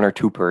did like 1 or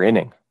 2 per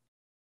inning.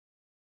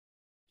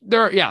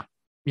 There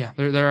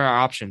are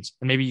options,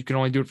 and maybe you can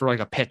only do it for like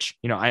a pitch.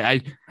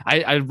 I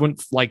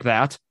wouldn't like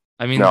that.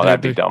 I mean, no,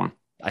 that'd be dumb.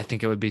 I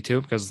think it would be too,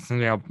 because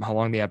how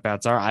long the at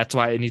bats are. That's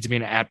why it needs to be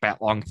an at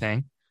bat long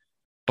thing.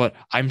 But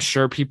I'm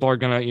sure people are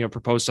gonna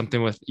propose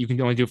something with you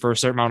can only do for a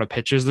certain amount of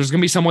pitches. There's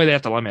gonna be some way they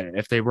have to limit it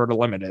if they were to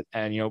limit it,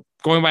 and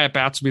going by at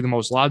bats would be the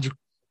most logical.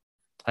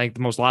 I think the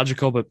most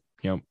logical, but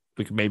we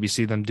could maybe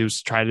see them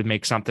try to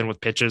make something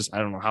with pitches. I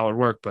don't know how it would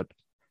work, but.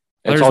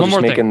 It's all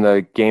just making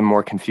the game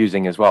more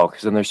confusing as well,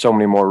 because then there's so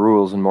many more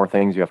rules and more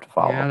things you have to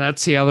follow. Yeah,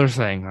 that's the other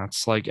thing.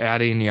 That's like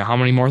adding, how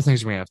many more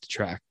things we have to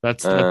track.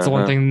 That's the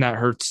one thing that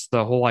hurts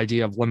the whole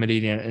idea of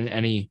limiting it in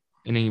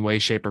any way,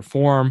 shape, or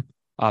form.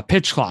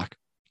 Pitch clock,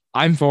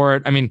 I'm for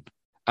it. I mean,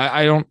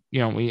 I don't,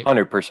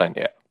 100%.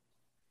 Yeah,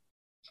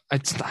 I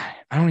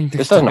don't even think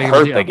this doesn't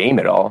hurt the game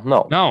at all.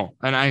 No,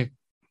 and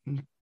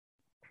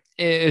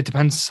it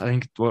depends. I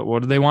think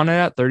what do they want it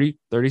at? 30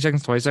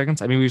 seconds, 20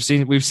 seconds. I mean, we've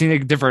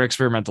seen different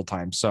experimental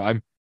times, so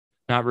I'm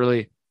not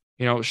really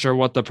sure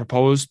what the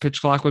proposed pitch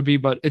clock would be,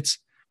 but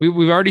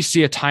we've already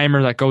see a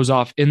timer that goes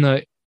off in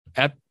the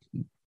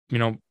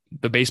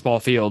baseball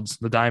fields,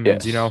 the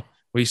diamonds. Yes.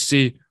 We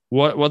see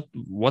what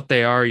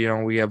they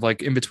are. We have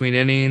like in between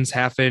innings,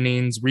 half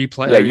innings,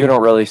 replay. Yeah, you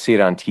don't really see it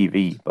on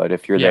TV, but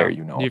if you're there,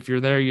 If you're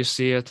there, you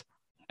see it.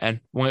 And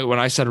when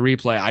I said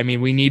replay, I mean,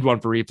 we need one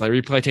for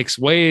replay. Replay takes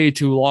way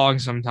too long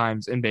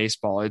sometimes in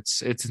baseball.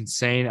 It's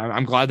insane.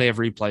 I'm glad they have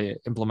replay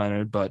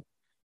implemented, but it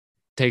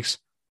takes,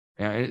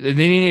 they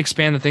need to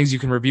expand the things you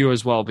can review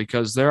as well,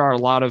 because there are a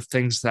lot of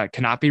things that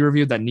cannot be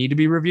reviewed that need to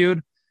be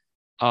reviewed.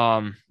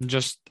 I'm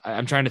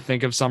trying to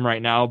think of some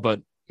right now,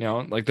 but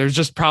like there's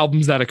just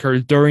problems that occur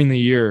during the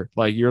year.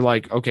 Like you're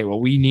like, okay,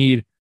 well, we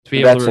need to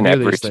be able to review in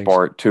every these things.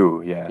 Sport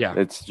too. Yeah.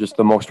 It's just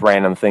the most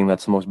random thing.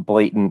 That's the most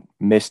blatant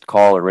missed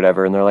call or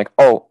whatever. And they're like,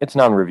 oh, it's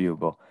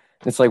non-reviewable.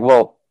 It's like,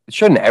 well,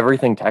 shouldn't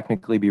everything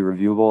technically be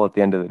reviewable at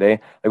the end of the day?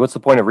 Like, what's the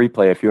point of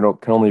replay if you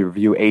can only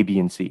review A, B,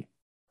 and C?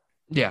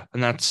 Yeah.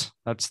 And that's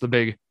the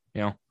big,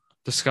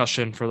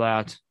 discussion for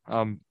that.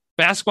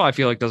 Basketball, I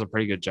feel like does a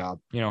pretty good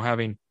job,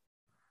 having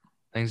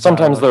things.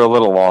 Sometimes they're a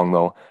little long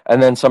though.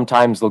 And then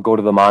sometimes they'll go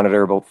to the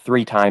monitor about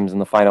 3 times in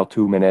the final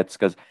 2 minutes,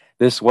 because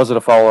was it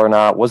a foul or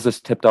not? Was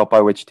this tipped out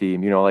by which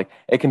team? Like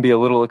it can be a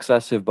little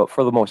excessive, but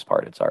for the most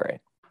part, it's all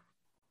right.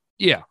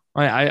 Yeah,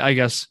 I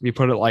guess you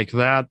put it like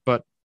that,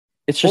 but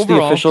it's just overall,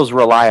 the officials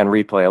rely on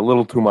replay a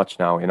little too much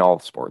now in all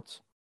sports.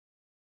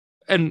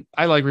 And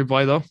I like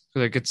replay though,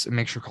 because it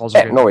makes sure calls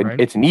are good. No,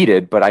 it's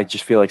needed, but I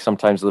just feel like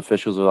sometimes the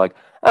officials are like,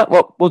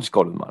 well, we'll just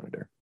go to the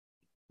monitor.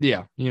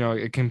 Yeah,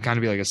 it can kind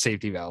of be like a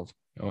safety valve.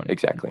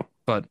 Exactly.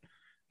 But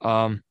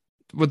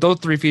with those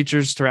 3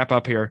 features to wrap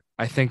up here,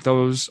 I think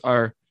those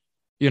are.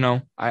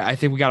 I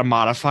think we got to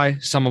modify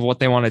some of what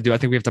they want to do. I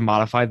think we have to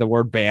modify the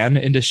word ban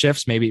into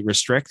shifts, maybe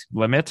restrict,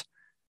 limit.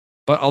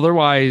 But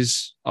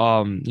otherwise,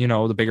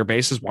 the bigger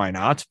bases, why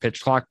not?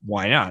 Pitch clock,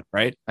 why not?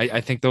 Right?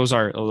 I think those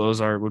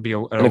would be.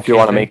 And if you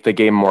want to make the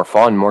game more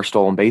fun, more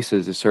stolen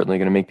bases is certainly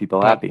going to make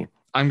people happy.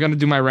 I'm going to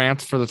do my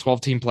rant for the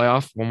 12-team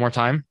playoff one more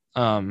time.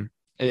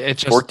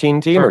 It's just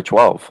 14-team or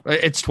 12.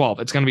 It's 12.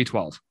 It's going to be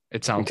 12.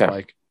 It sounds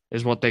like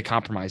is what they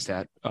compromised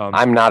at.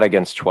 I'm not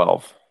against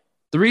 12.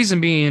 The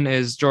reason being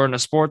is, Jordan, a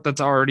sport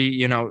that's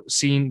already,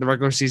 seen the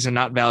regular season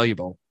not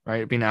valuable,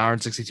 right? Being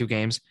 162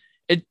 games,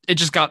 it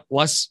just got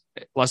less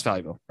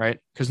valuable, right?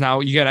 Because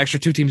now you got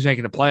extra 2 teams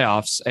making the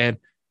playoffs. And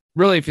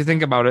really, if you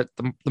think about it,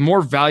 the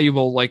more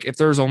valuable, like if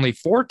there's only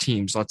 4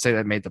 teams, let's say,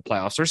 that made the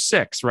playoffs, or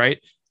 6, right?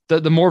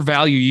 The more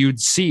value you'd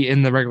see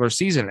in the regular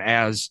season,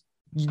 as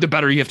the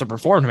better you have to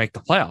perform to make the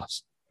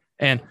playoffs.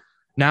 And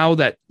now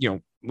that, it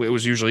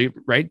was usually,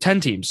 right,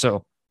 10 teams.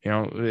 So,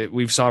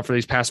 we've saw for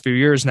these past few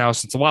years now,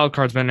 since the wild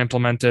card's been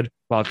implemented,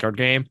 wild card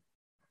game,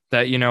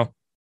 that,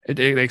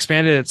 they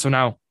expanded it. So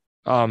now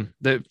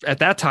at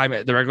that time,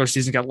 the regular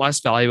season got less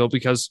valuable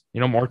because,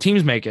 more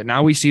teams make it.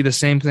 Now we see the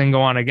same thing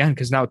go on again,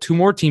 because now 2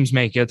 more teams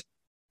make it.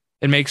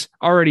 It makes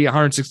already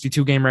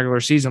 162 game regular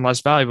season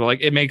less valuable.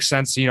 Like it makes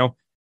sense,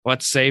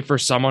 let's say for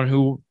someone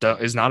who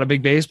is not a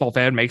big baseball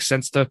fan, it makes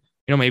sense to,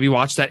 maybe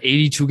watch that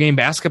 82 game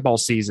basketball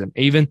season,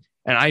 even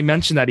And I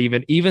mentioned that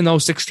even though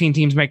 16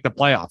 teams make the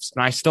playoffs,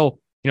 and I still,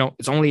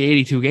 it's only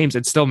 82 games,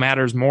 it still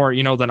matters more,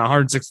 than a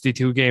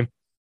 162 game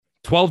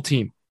 12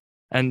 team.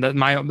 And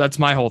that's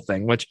my whole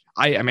thing, which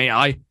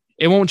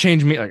it won't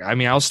change me.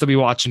 I'll still be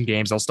watching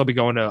games. I'll still be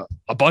going to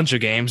a bunch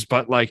of games,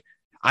 but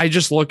I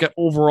just look at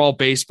overall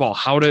baseball,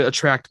 how to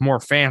attract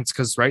more fans.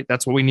 Cause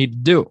that's what we need to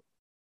do.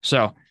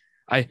 So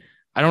I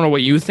don't know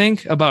what you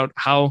think about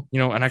how,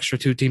 an extra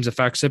 2 teams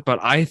affects it, but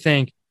I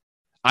think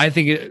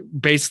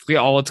basically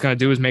all it's going to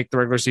do is make the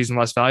regular season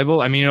less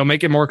valuable. It'll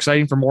make it more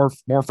exciting for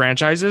more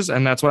franchises,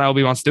 and that's what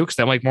MLB wants to do because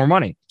they'll make more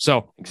money.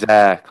 So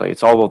exactly,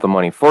 it's all about the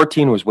money.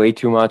 14 was way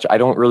too much. I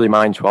don't really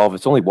mind 12.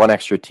 It's only one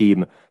extra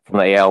team from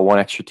the AL, one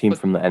extra team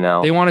from the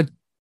NL.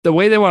 The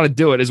way they want to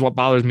do it is what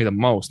bothers me the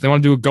most. They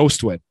want to do a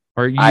ghost win,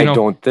 or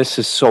This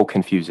is so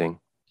confusing.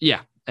 Yeah,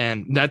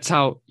 and that's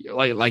how,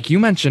 like you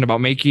mentioned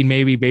about making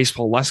maybe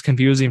baseball less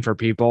confusing for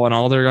people, and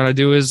all they're going to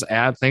do is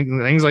add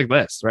things like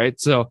this,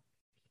 right? So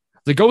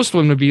the ghost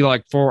one would be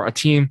for a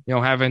team,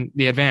 having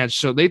the advantage.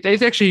 So they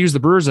actually use the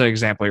Brewers as an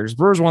example here. The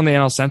Brewers won the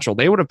NL Central.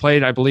 They would have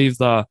played, I believe,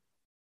 let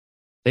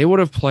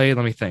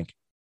me think,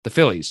 the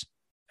Phillies.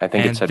 I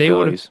think it's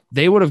Phillies.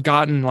 They would have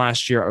gotten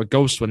last year a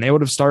ghost win. They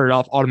would have started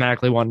off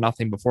automatically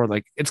 1-0 before.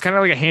 It's kind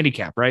of like a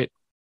handicap, right?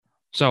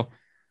 So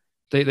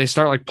they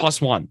start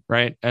 +1,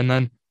 right? And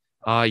then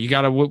you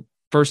got to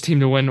first team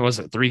to win, was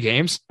it 3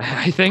 games?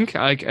 I think.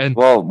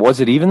 Well, was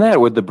it even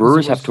that? Would the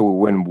Brewers have to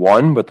win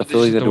 1, but the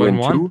Phillies had to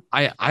win 2?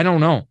 I don't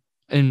know.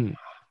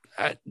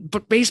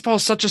 But baseball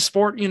is such a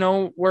sport,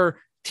 where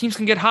teams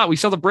can get hot. We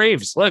saw the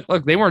Braves.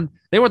 Look, they weren't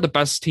the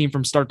best team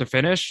from start to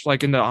finish,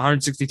 in the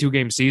 162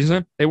 game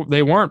season.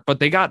 They weren't, but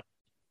they got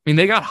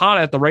hot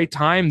at the right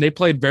time. They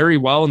played very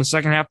well in the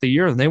second half of the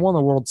year, and they won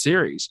the World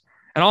Series.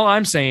 And all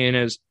I'm saying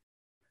is,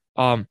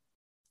 the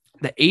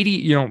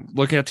 80,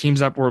 looking at teams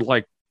that were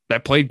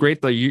that played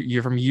great the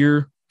year from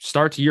year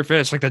start to year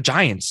finish, like the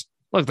Giants.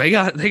 Look, they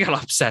got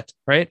upset,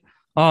 right?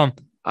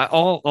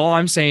 All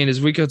I'm saying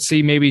is we could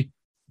see maybe,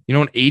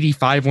 an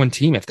 85-win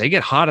team if they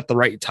get hot at the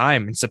right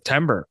time in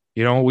September.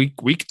 We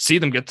could see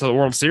them get to the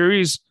World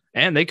Series,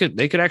 and they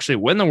could actually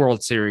win the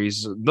World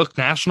Series. Look,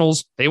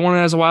 Nationals, they won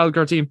it as a wild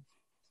card team.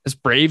 This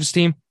Braves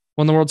team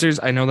won the World Series.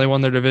 I know they won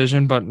their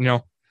division, but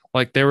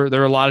there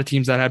were a lot of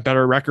teams that had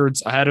better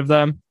records ahead of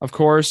them, of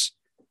course.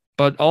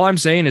 But all I'm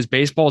saying is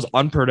baseball is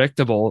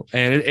unpredictable,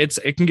 and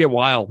it can get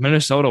wild.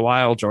 Minnesota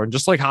wild, Jordan,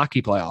 just like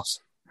hockey playoffs.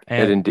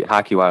 And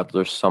hockey wild,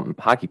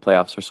 hockey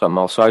playoffs or something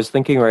else. So I was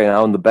thinking right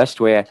now, and the best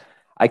way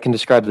I can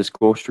describe this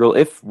ghost rule,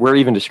 if we're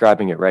even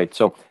describing it right.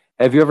 So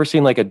have you ever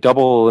seen a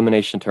double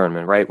elimination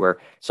tournament, right, where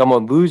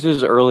someone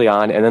loses early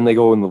on and then they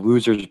go in the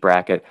loser's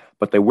bracket,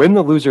 but they win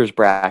the loser's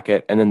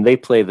bracket and then they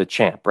play the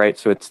champ, right?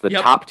 So it's the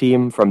top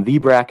team from the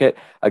bracket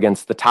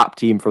against the top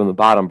team from the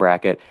bottom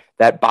bracket.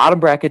 That bottom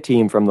bracket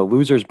team from the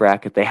loser's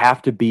bracket, they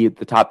have to beat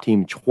the top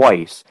team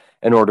twice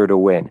in order to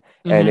win.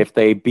 Mm-hmm. And if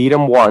they beat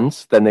them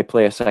once, then they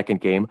play a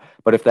second game.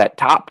 But if that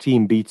top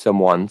team beats them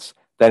once,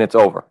 then it's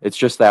over. It's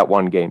just that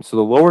one game. So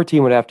the lower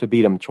team would have to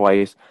beat them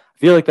twice. I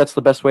feel like that's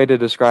the best way to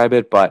describe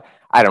it, but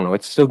I don't know.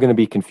 It's still going to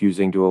be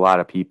confusing to a lot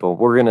of people.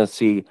 We're going to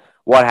see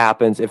what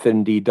happens if it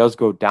indeed does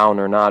go down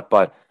or not.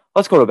 But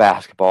let's go to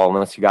basketball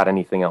unless you got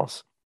anything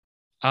else.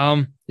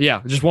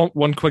 Yeah, just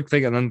one quick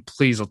thing, and then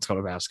please let's go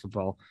to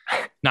basketball.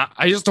 Now,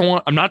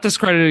 I'm not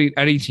discrediting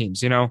any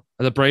teams.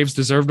 The Braves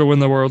deserve to win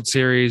the World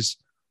Series.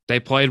 They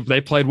played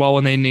well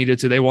when they needed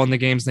to. They won the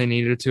games they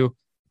needed to.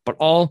 But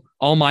all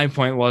my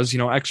point was,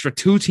 extra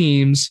 2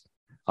 teams.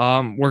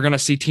 We're going to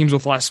see teams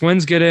with less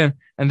wins get in,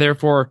 and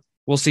therefore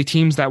we'll see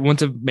teams that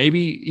wouldn't have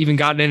maybe even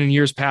gotten in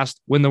years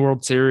past win the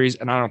World Series,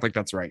 and I don't think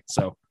that's right.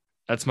 So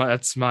that's my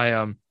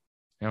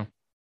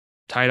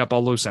tied up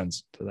all loose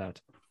ends to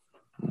that.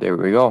 There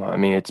we go.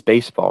 It's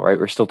baseball, right?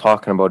 We're still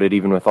talking about it,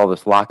 even with all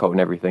this lockout and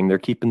everything. They're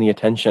keeping the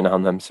attention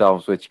on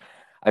themselves, which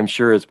I'm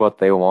sure is what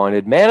they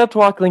wanted.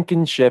 Manitowoc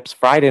Lincoln Ships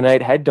Friday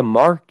night head to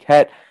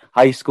Marquette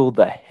High School,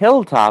 the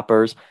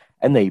Hilltoppers,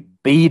 and they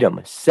beat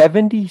them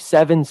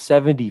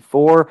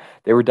 77-74.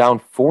 They were down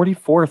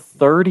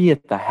 44-30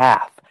 at the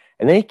half,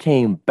 and they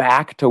came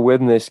back to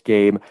win this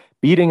game,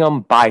 beating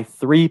them by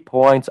 3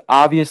 points.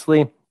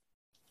 Obviously,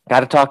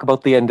 got to talk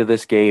about the end of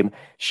this game.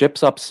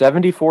 Ships up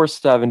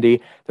 74-70.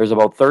 There's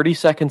about 30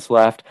 seconds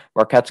left.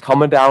 Marquette's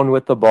coming down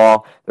with the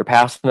ball. They're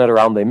passing it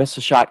around. They miss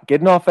a shot.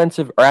 Get an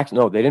offensive, or actually,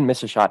 no, they didn't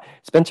miss a shot.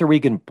 Spencer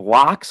Regan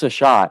blocks a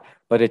shot,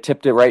 but it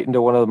tipped it right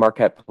into one of the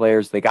Marquette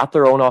players. They got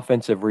their own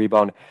offensive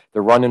rebound.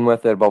 They're running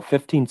with it. About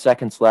 15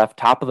 seconds left.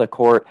 Top of the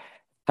court.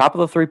 Top of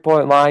the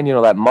three-point line.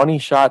 That money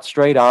shot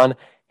straight on.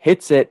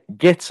 Hits it.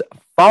 Gets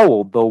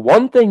fouled. The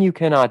one thing you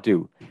cannot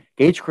do.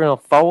 Gage Cornell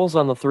fouls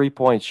on the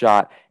three-point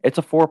shot. It's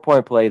a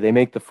 4-point play. They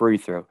make the free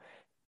throw.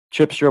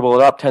 Chips dribble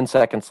it up, 10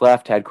 seconds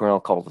left. Tad Cornell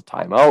calls a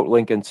timeout.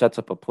 Lincoln sets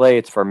up a play.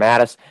 It's for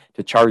Mattis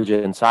to charge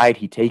it inside.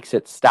 He takes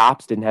it,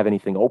 stops, didn't have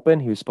anything open.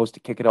 He was supposed to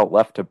kick it out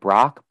left to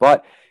Brock,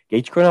 but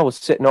Gage Cornell was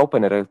sitting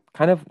open at a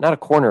kind of, not a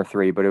corner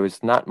three, but it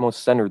was not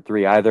most centered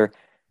three either.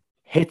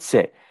 Hits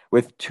it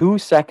with 2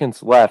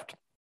 seconds left.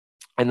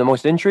 And the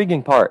most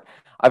intriguing part,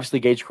 Obviously,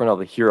 Gage Cornell,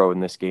 the hero in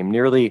this game,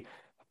 nearly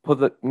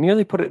put it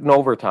in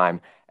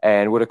overtime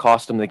and would have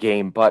cost him the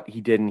game, but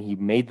he didn't. He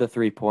made the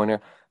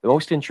three-pointer. The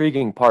most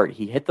intriguing part,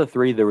 he hit the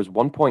three. There was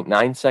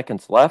 1.9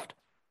 seconds left.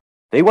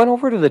 They went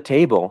over to the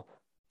table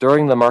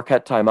during the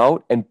Marquette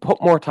timeout and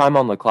put more time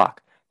on the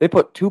clock. They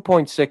put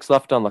 2.6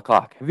 left on the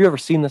clock. Have you ever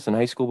seen this in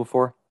high school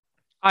before?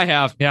 I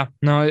have, yeah.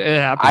 No, it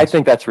happens. I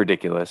think that's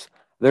ridiculous.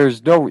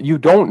 You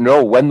don't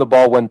know when the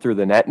ball went through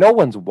the net. No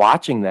one's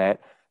watching that.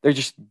 They're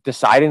just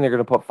deciding they're going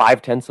to put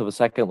 0.5 of a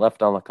second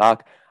left on the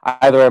clock.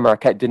 Either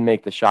Marquette didn't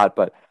make the shot,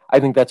 but I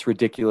think that's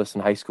ridiculous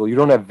in high school. You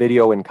don't have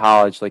video in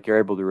college, like you're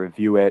able to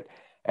review it.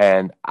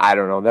 And I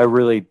don't know,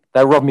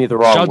 that rubbed me the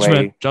wrong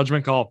way.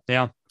 Judgment call,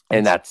 yeah.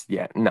 And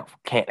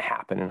can't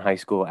happen in high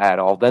school at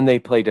all. Then they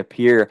played De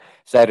Pere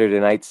Saturday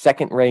night,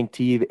 second-ranked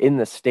team in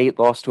the state,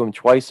 lost to him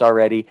twice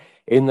already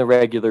in the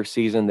regular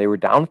season. They were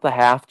down at the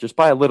half, just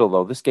by a little,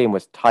 though. This game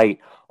was tight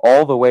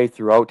all the way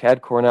throughout.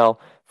 Tad Cornell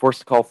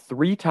forced to call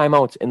 3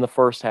 timeouts in the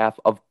first half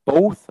of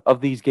both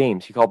of these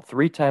games. He called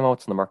 3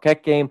 timeouts in the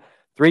Marquette game,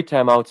 3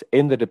 timeouts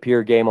in the De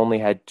Pere game, only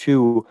had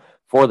 2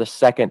 for the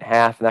second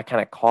half, and that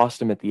kind of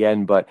cost him at the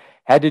end, but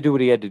had to do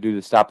what he had to do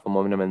to stop the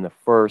momentum in the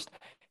first.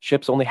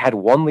 Ships only had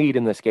 1 lead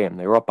in this game.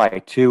 They were up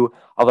by 2.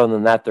 Other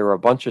than that, there were a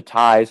bunch of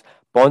ties,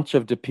 bunch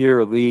of De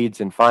Pere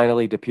leads, and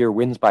finally De Pere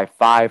wins by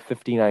 5,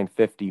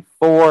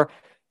 59-54,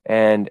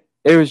 and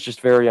it was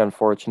just very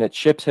unfortunate.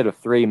 Ships hit a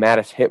 3.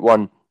 Mattis hit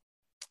one.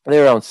 They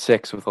were on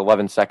 6 with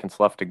 11 seconds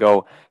left to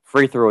go.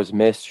 Free throw is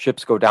missed.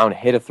 Ships go down,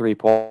 hit a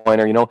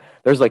 3-pointer.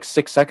 There's like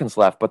 6 seconds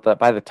left, but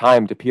by the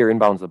time De Pere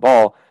inbounds the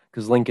ball,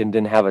 because Lincoln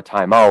didn't have a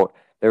timeout,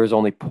 there was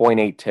only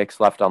 0.8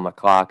 ticks left on the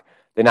clock.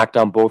 They knocked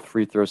down both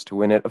free throws to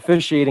win it.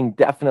 Officiating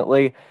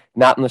definitely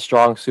not in the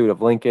strong suit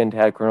of Lincoln.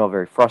 Tad Cornell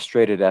very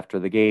frustrated after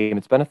the game.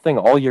 It's been a thing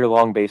all year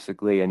long,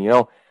 basically. And,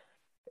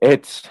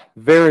 it's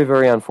very,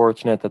 very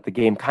unfortunate that the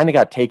game kind of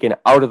got taken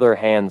out of their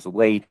hands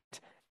late.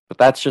 But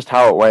that's just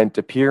how it went.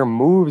 De Pere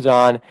moves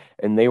on,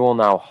 and they will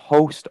now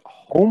host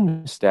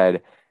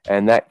Homestead.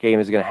 And that game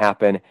is going to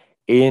happen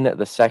in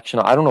the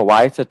sectional. I don't know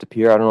why it's at De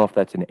Pere. I don't know if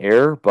that's an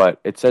error, but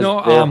it says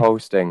they're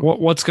hosting.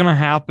 What's going to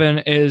happen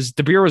is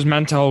De Pere was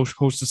meant to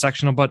host the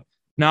sectional, but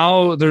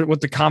now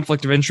with the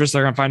conflict of interest,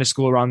 they're going to find a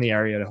school around the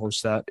area to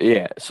host that.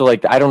 Yeah, so I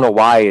don't know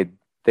why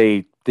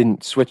they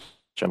didn't switch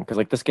them,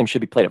 because this game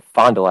should be played at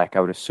Fond du Lac,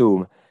 I would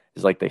assume.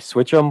 Is they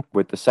switch them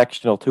with the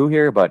sectional 2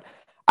 here, but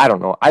I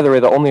don't know. Either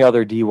way, the only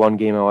other D1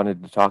 game I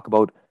wanted to talk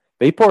about,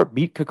 Bayport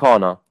beat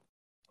Kaukauna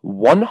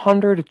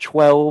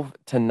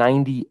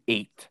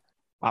 112-98.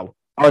 Wow.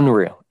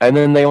 Unreal. And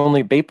then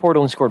Bayport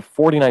only scored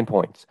 49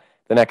 points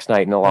the next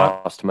night and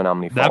lost to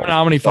Menominee Falls. That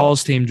Menominee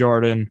Falls team,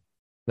 Jordan,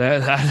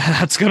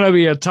 that's going to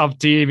be a tough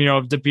team.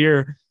 If De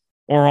Pere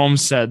or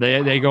Homestead,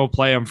 they go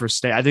play them for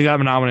state. I think that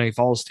Menominee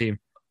Falls team,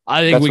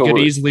 I think we could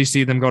easily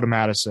see them go to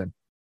Madison.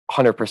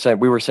 100%.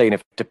 We were saying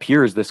if De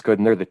Pere is this good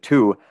and they're the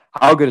 2,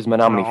 how good is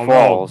Menominee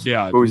Falls,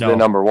 who's the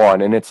number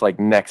 1? And it's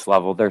next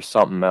level. There's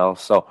something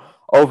else. So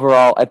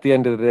overall, at the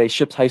end of the day,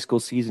 Ships high school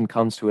season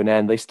comes to an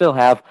end.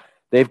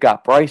 They've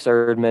got Bryce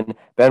Erdman,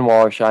 Ben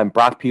Wallersheim,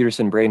 Brock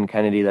Peterson, Braden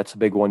Kennedy. That's a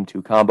big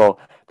 1-2 combo.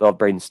 They'll have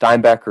Braden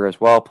Steinbecker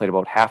as well. Played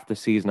about half the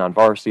season on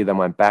varsity, then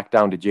went back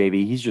down to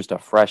JV. He's just a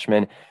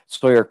freshman.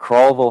 Sawyer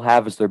Kroll they'll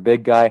have as their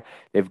big guy.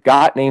 They've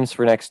got names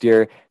for next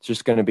year. It's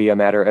just going to be a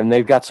matter. And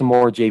they've got some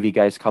more JV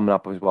guys coming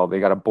up as well.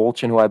 They got a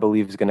Bolchin, who I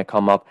believe is going to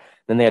come up.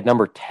 Then they had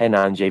number 10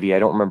 on JV. I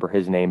don't remember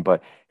his name,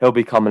 but he'll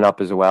be coming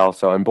up as well.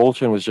 And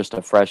Bolchin was just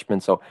a freshman.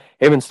 So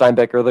him and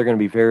Steinbecker, they're going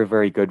to be very,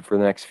 very good for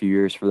the next few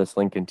years for this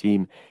Lincoln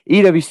team.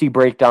 EWC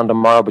breakdown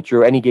tomorrow. But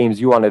Drew, any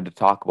games you wanted to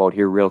talk about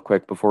here real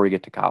quick before we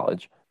get to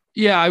college?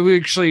 Yeah, I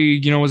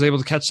actually, was able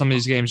to catch some of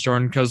these games,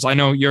 Jordan, because I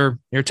know your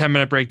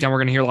 10-minute breakdown, we're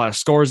going to hear a lot of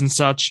scores and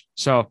such.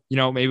 So,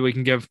 maybe we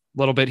can give a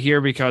little bit here,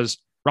 because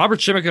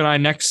Robert Shimmick and I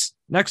next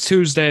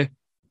Tuesday,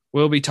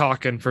 we'll be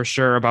talking for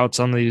sure about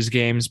some of these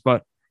games,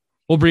 but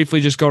we'll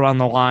briefly just go down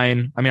the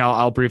line. I mean,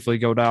 I'll briefly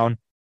go down.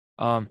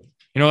 That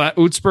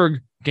Utzberg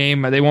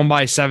game, they won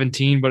by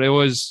 17, but it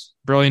was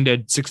Brilliant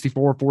did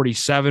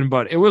 64-47,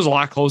 but it was a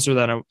lot closer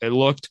than it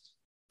looked.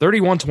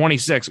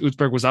 31-26,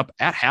 Utzberg was up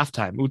at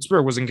halftime.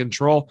 Utzberg was in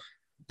control.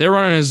 They're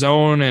running a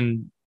zone,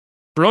 and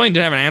Brilliant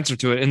didn't have an answer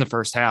to it in the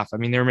first half. I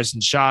mean, they were missing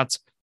shots.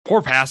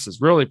 Poor passes,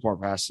 really poor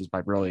passes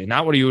by Brilliant.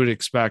 Not what you would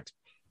expect,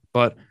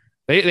 but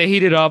they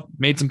heated up,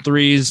 made some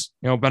threes.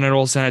 Bennett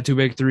Olsen had 2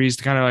 big threes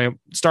to kind of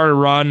start a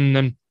run.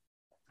 And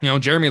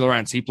then, Jeremy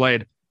Lawrence, he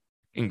played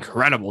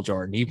incredible,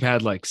 Jordan. He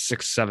had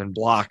 6-7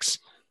 blocks.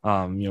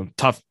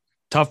 Tough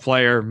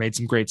player, made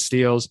some great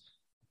steals.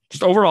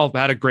 Just overall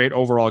had a great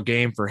overall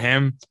game for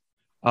him.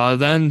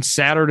 Then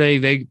Saturday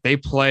they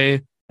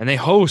play and they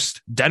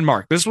host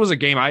Denmark. This was a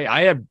game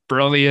I had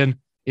Brilliant.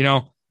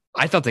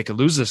 I thought they could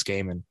lose this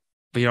game,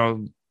 but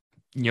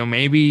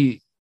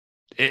maybe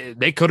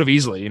they could have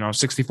easily.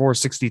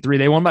 64-63.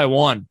 They won by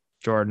 1.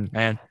 Jordan,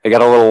 man, they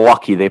got a little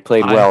lucky. They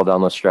played well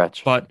down the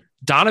stretch. But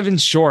Donovan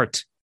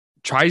Short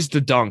tries to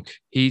dunk.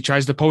 He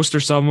tries to poster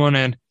someone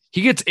and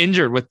he gets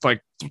injured with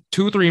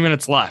 2-3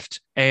 minutes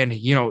left. And,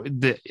 he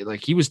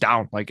was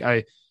down.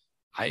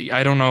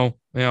 I don't know,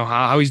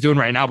 how he's doing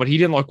right now, but he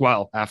didn't look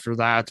well after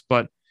that.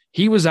 But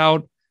he was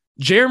out.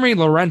 Jeremy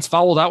Lawrence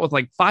fouled out with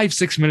like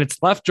 5-6 minutes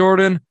left,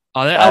 Jordan.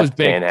 That was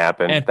big. Can't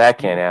happen. And that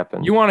can't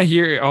happen. You want to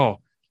hear,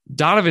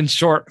 Donovan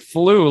Short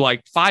flew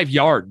like 5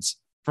 yards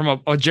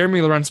from a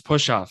Jeremy Lawrence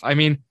push-off. I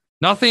mean,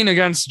 nothing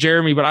against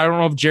Jeremy, but I don't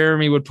know if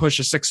Jeremy would push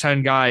a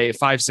 6'10" guy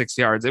 5-6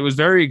 yards. It was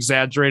very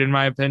exaggerated in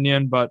my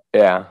opinion, but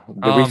yeah,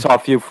 we saw a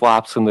few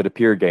flops in the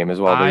DePere game as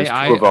well. There's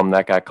two of them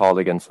that got called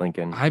against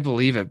Lincoln. I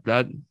believe it.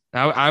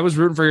 I was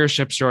rooting for your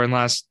Ships,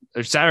 Jordan,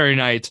 Saturday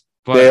night.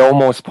 But they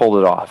almost pulled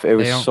it off. It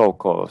was so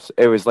close.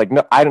 It was like,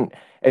 no, I don't.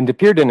 And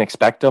DePere didn't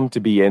expect them to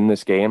be in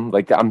this game.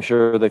 Like, I'm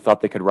sure they thought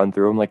they could run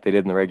through them like they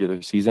did in the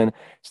regular season.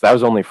 So that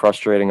was only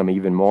frustrating them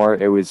even more.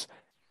 It was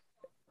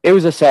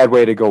a sad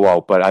way to go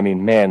out. But I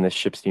mean, man, this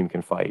Ships team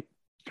can fight.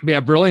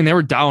 Yeah, Brilliant. They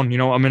were down,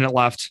 a minute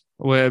left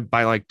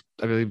by like,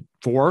 I believe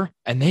 4,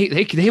 and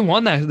they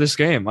won this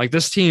game. Like,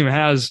 this team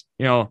has,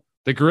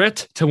 the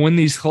grit to win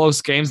these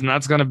close games, and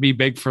that's going to be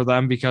big for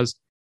them because,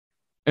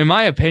 in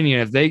my opinion,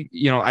 if they,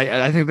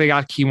 I think they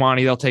got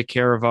Kewanee, they'll take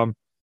care of them.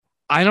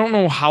 I don't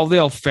know how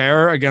they'll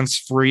fare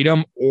against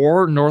Freedom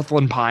or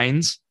Northland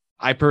Pines.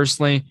 I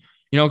personally,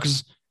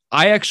 because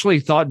I actually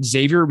thought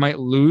Xavier might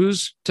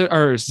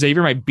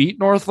beat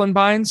Northland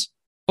Pines,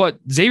 but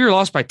Xavier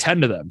lost by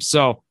 10 to them.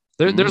 So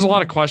there's a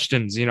lot of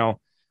questions,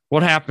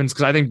 what happens?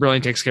 Because I think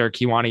Brilliant takes care of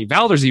Kewanee.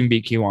 Valders even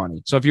beat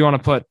Kewanee. So if you want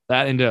to put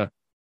that into,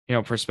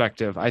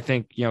 perspective, I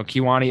think,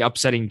 Kewanee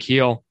upsetting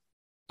Kiel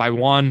by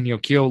 1,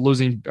 Kiel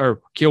losing,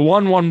 or Kiel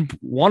won a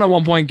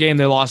 1-point game.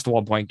 They lost a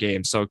 1-point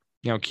game. So,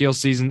 Kiel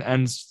season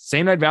ends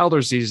same night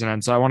Valders season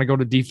ends. So I want to go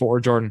to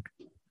D4 Jordan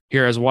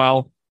here as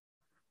well.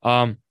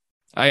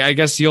 I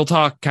guess you'll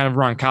talk kind of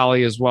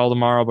Roncalli as well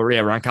tomorrow, but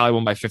yeah, Roncalli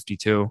won by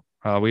 52.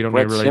 We don't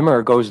really.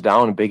 Simmer goes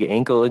down, a big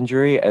ankle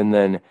injury, and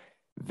then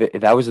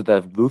that was at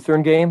the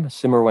Lutheran game.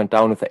 Simmer went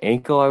down with the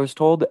ankle, I was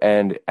told,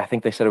 and I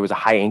think they said it was a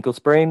high ankle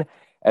sprain.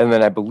 And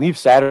then I believe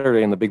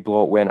Saturday in the big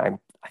blowout win, I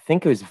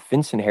think it was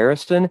Vincent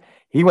Harrison.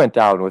 He went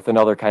down with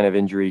another kind of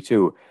injury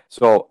too.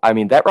 So, I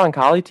mean, that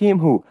Roncalli team,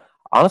 who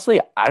honestly,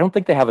 I don't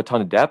think they have a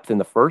ton of depth in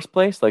the first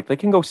place. Like, they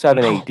can go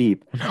 7-8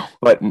 deep. No.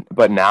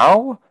 But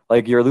now,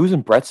 like, you're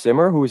losing Brett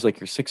Simmer, who is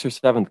like your 6th or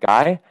 7th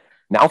guy.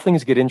 Now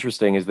things get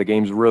interesting as the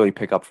games really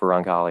pick up for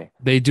Roncalli.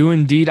 They do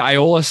indeed.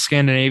 Iola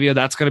Scandinavia,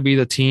 that's going to be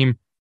the team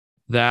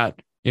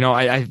that,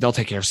 they'll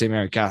take care of St.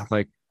 Mary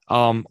Catholic.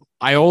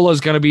 Iola is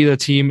going to be the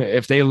team.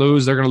 If they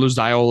lose, they're going to lose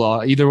to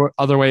Iola.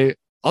 Other way.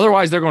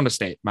 Otherwise, they're going to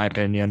state, my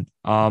opinion.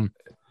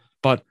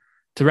 But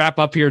to wrap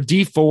up here,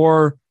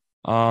 D4,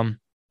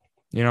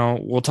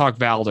 we'll talk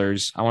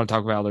Valders. I want to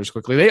talk Valders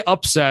quickly. They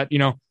upset,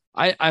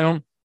 I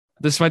don't,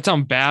 this might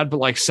sound bad, but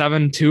like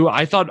 7-2.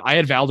 I thought I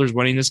had Valders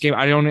winning this game.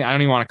 I don't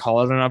even want to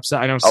call it an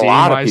upset. I know a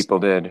lot of people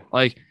did.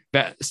 Like,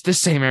 this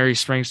St. Mary's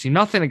Springs team,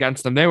 nothing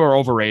against them. They were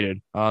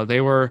overrated.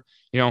 They were,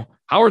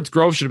 Howard's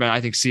Grove should have been, I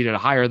think, seeded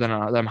higher than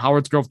them.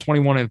 Howard's Grove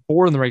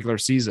 21-4 in the regular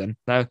season.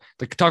 Talk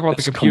about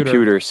the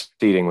computer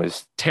seeding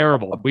was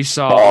terrible. We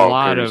saw a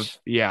lot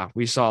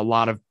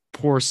of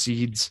poor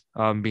seeds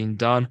being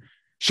done.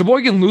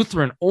 Sheboygan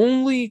Lutheran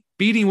only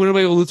beating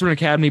Winnebago Lutheran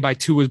Academy by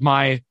 2 was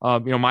my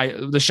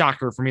the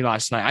shocker for me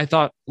last night. I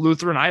thought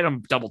Lutheran, I had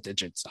them double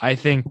digits, I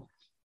think.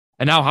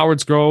 And now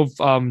Howard's Grove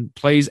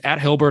plays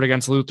at Hilbert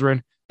against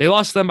Lutheran. They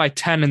lost them by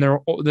 10 in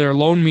their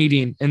lone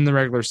meeting in the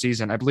regular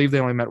season. I believe they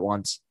only met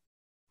once.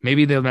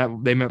 Maybe they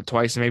met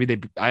twice, and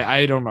maybe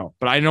I don't know.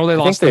 But I know they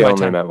lost them by 10.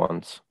 They only met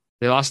once.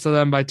 They lost to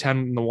them by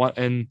 10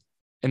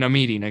 in a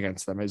meeting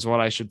against them, is what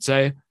I should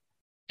say.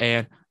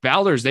 And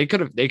Valders, they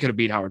could have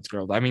beat Howard's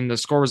Grove. I mean, the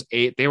score was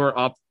 8. They were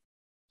up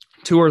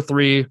 2 or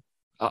 3.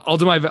 I'll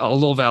do a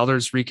little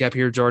Valders recap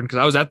here, Jordan, because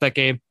I was at that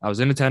game. I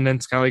was in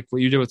attendance, kind of like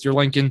what you did with your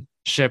Lincoln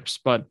Ships.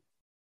 But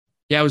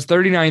yeah, it was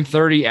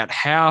 39-30 at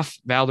half.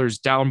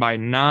 Valders down by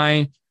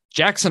 9.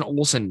 Jackson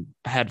Olsen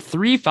had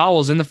 3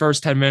 fouls in the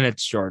first 10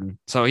 minutes, Jordan.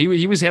 So he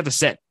had to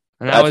sit.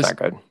 And that's not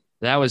good.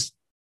 That was,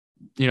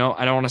 I don't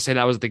want to say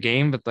that was the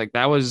game, but like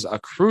that was a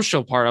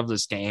crucial part of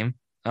this game.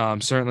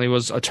 Certainly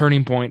was a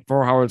turning point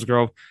for Howard's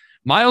Grove.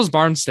 Miles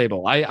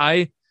Barnstable.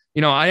 I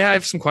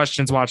have some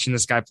questions watching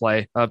this guy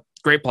play.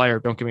 Great player,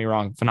 don't get me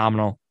wrong,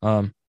 phenomenal.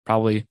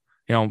 Probably,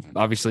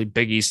 obviously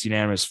Big East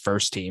unanimous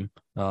first team,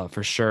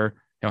 for sure.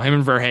 Him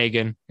and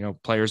Verhagen,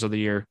 players of the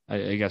year,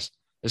 I guess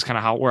is kind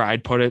of where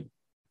I'd put it.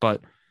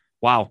 But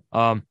wow.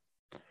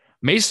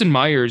 Mason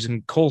Myers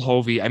and Cole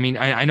Hovey. I mean,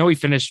 I know he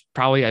finished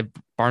probably at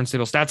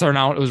Barnstable. Stats are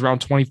now, it was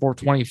around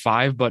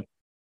 24-25, but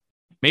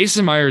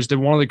Mason Myers did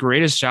one of the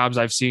greatest jobs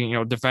I've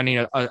seen, defending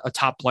a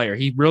top player.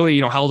 He really,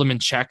 held him in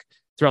check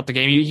throughout the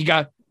game. He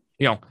got,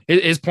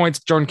 his points,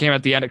 Jordan, came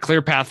at the end, a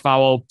clear path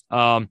foul.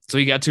 So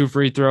he got 2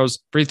 free throws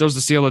to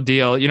seal the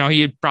deal.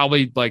 He had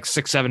probably like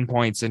 6-7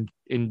 points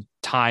in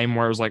time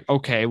where it was like,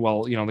 okay,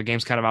 well, the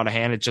game's kind of out of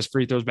hand. It's just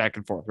free throws back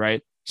and forth,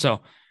 right?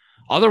 So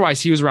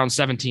otherwise he was around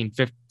 15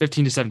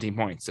 to 17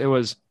 points. It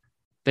was,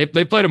 they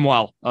played him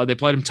well. They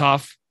played him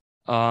tough.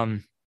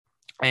 And,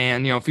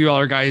 a few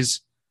other guys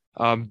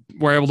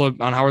were able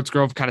to, on Howard's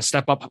Grove, kind of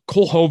step up.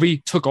 Cole Hovey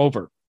took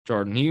over,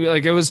 Jordan.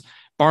 It was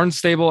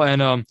Barnstable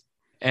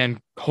and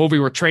Hovey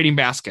were trading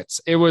baskets.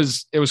 It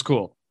was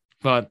cool,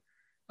 but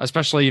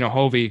especially,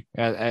 Hovey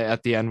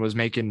at the end was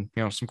making,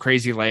 some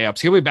crazy layups.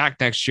 He'll be back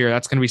next year.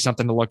 That's going to be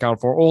something to look out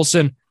for.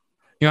 Olsen,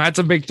 had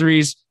some big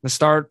threes. The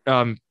start,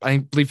 I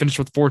believe finished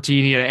with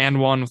 14. He had and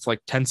one with like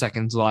 10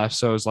 seconds left.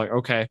 So it was like,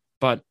 okay.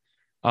 But,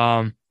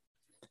 the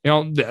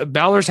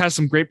Ballers has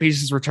some great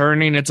pieces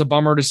returning. It's a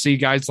bummer to see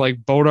guys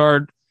like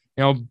Bodard,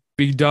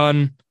 be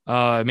done.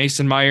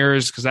 Mason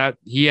Myers, because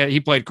he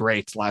played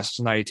great last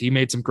night. He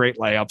made some great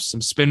layups,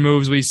 some spin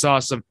moves. We saw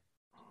some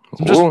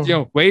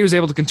way he was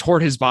able to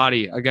contort his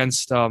body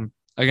against some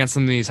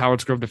of these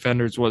Howard Grove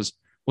defenders was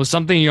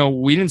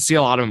something we didn't see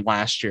a lot of him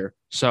last year.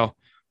 So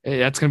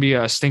that's going to be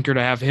a stinker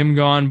to have him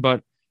gone.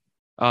 But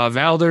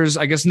Valders,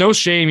 I guess no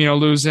shame,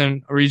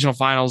 losing a regional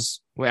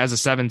finals as a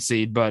 7th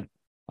seed, but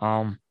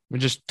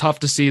it's just tough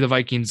to see the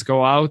Vikings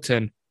go out.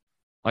 And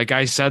like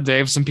I said, they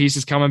have some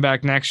pieces coming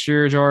back next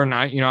year,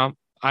 Jordan.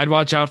 I'd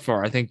watch out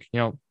for. I think,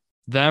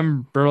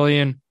 them,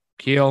 Burley,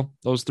 Kiel,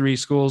 those 3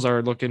 schools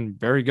are looking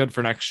very good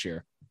for next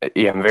year.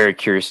 Yeah, I'm very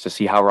curious to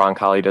see how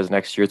Roncalli does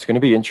next year. It's going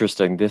to be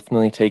interesting.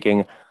 Definitely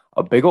taking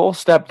a big old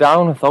step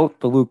down without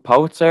the Luke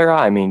Pouts era.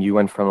 I mean, you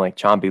went from like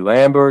Chompy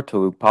Lambert to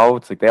Luke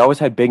Pouts. Like, they always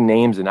had big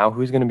names, and now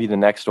who's going to be the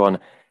next one?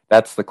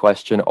 That's the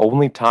question.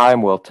 Only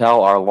time will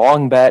tell. Our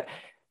long bet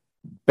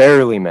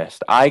barely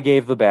missed. I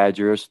gave the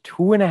Badgers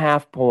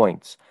 2.5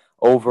 points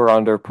over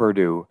under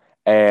Purdue.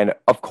 And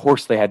of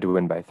course they had to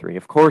win by 3.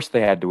 Of course they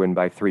had to win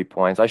by 3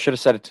 points. I should have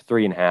set it to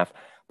 3.5,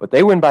 but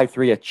they win by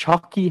 3. A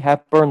Chucky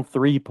Hepburn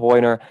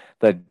 3-pointer.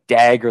 The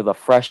dagger, the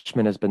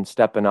freshman, has been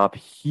stepping up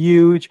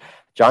huge.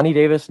 Johnny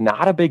Davis,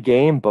 not a big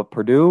game, but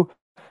Purdue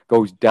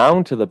goes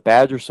down to the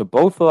Badgers. So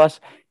both of us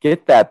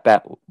get that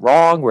bet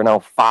wrong. We're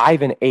now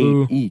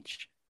 5-8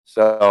 each.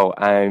 So,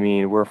 I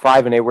mean, we're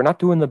 5-8. We're not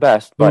doing the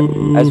best, but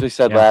as we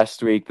said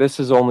last week, this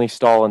is only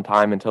stalling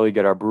time until we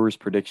get our Brewers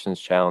Predictions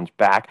Challenge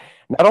back.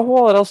 Not a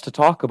whole lot else to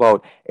talk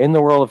about in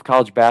the world of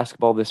college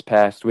basketball this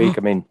past week.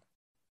 I mean,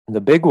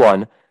 the big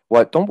one,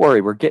 don't worry,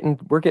 we're getting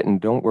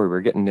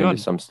into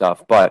some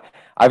stuff. But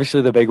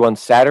obviously the big one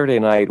Saturday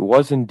night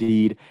was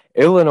indeed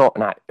North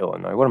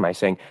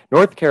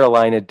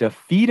Carolina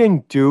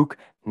defeating Duke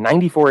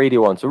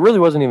 94-81. So it really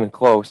wasn't even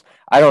close.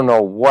 I don't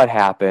know what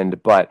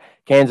happened, but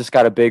Kansas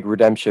got a big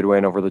redemption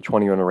win over the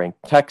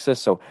 21st-ranked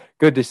Texas. So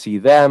good to see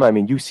them. I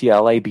mean,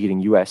 UCLA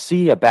beating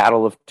USC, a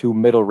battle of 2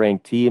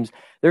 middle-ranked teams.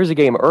 There's a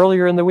game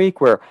earlier in the week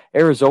where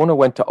Arizona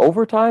went to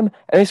overtime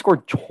and they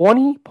scored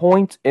 20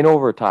 points in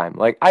overtime.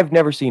 Like, I've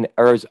never seen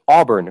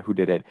Auburn who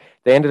did it.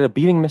 They ended up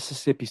beating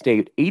Mississippi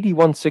State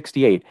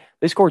 81-68.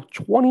 They scored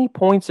 20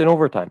 points in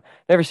overtime.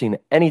 Never seen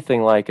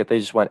anything like it. They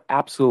just went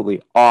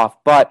absolutely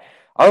off. But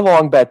our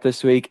long bet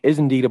this week is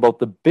indeed about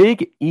the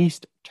Big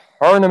East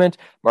tournament.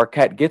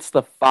 Marquette gets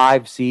the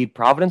 5 seed,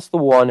 Providence the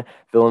 1,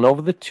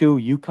 Villanova the 2,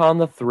 UConn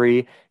the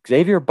 3,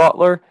 Xavier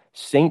Butler,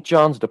 St.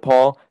 John's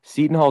DePaul,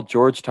 Seton Hall,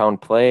 Georgetown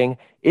playing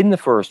in the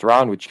first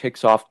round, which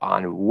kicks off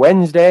on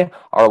Wednesday.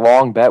 Our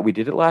long bet, we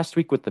did it last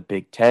week with the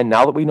Big Ten.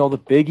 Now that we know the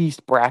Big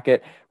East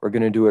bracket, we're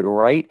going to do it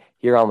right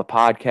here on the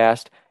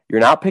podcast. You're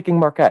not picking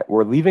Marquette.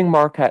 We're leaving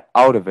Marquette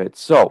out of it.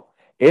 So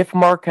if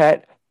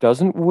Marquette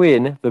doesn't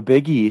win the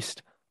Big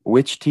East,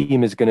 which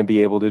team is going to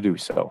be able to do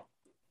so?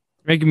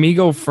 Making me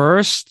go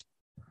first.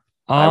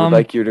 I would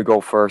like you to go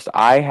first.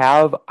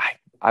 I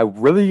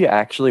really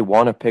actually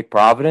want to pick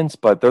Providence,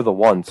 but they're the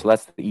 1, so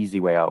that's the easy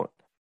way out.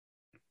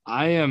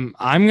 I'm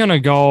gonna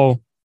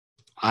go.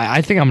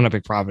 I think I'm gonna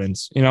pick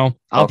Providence.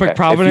 I'll pick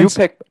Providence.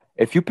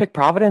 If you pick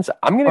Providence,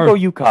 I'm gonna go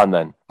UConn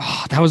then.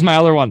 Oh, that was my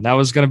other one. That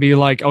was gonna be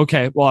like,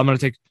 okay, well, I'm gonna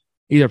take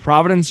either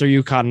Providence or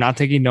UConn. I'm not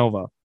taking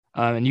Nova.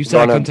 And you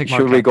said I couldn't take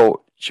Marquette.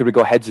 Should we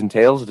go heads and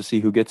tails to see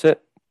who gets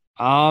it?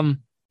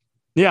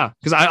 Yeah,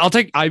 because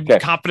I'm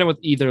confident with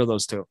either of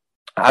those 2.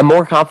 I'm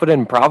more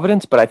confident in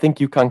Providence, but I think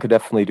UConn could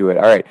definitely do it.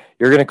 All right,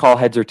 you're going to call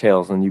heads or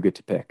tails, and you get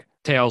to pick.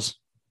 Tails.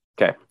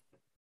 Okay.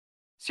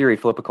 Siri,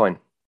 flip a coin.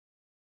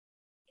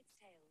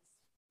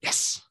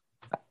 Yes.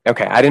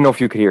 Okay, I didn't know if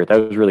you could hear it.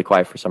 That was really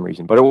quiet for some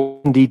reason, but it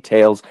was indeed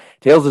tails.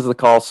 Tails is the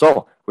call.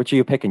 So, which are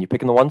you picking? You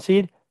picking the 1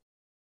 seed?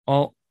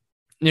 Well,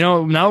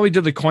 now we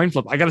did the coin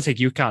flip. I got to take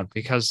UConn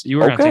because you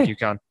were going to take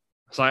UConn.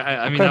 So,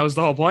 I mean, that was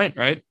the whole point,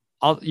 right?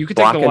 You could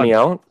take the 1. Me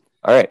out?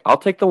 All right, I'll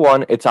take the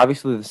 1. It's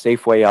obviously the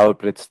safe way out,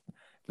 but it's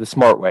the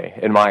smart way,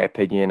 in my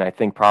opinion. I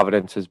think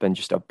Providence has been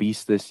just a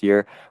beast this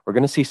year. We're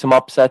going to see some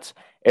upsets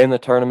in the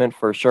tournament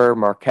for sure.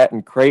 Marquette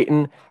and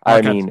Creighton.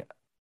 I mean,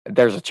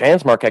 there's a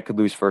chance Marquette could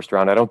lose first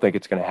round. I don't think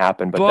it's going to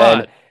happen.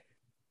 But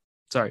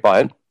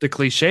the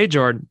cliche,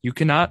 Jordan, you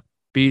cannot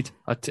beat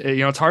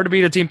it's hard to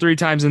beat a team 3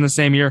 times in the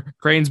same year.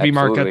 Creighton's beat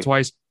Marquette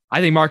twice. I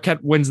think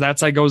Marquette wins that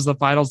side, goes to the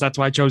finals. That's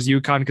why I chose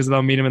UConn, because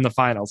they'll meet him in the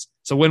finals.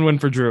 So win-win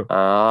for Drew.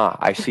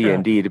 I see,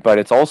 indeed. But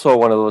it's also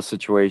one of those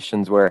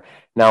situations where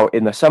now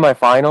in the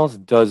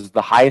semifinals, does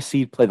the highest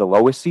seed play the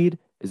lowest seed?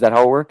 Is that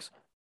how it works?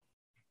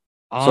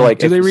 So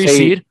do they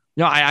reseed?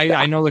 No,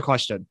 I know the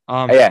question.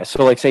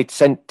 So say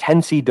 10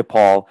 seed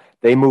DePaul,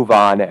 they move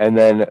on, and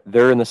then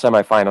they're in the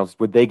semifinals.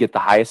 Would they get the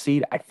highest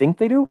seed? I think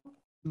they do.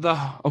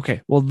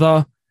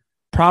 the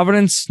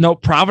Providence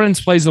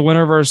plays the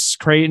winner versus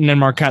Creighton and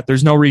Marquette.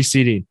 There's no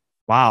reseeding.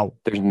 Wow.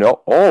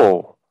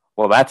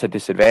 Well, that's a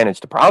disadvantage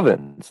to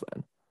Providence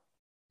then.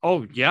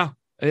 Oh yeah,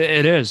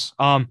 it is.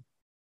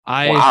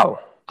 Wow.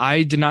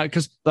 I did not,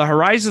 because the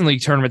Horizon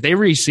League tournament, they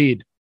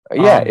reseed.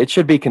 Yeah, it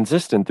should be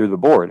consistent through the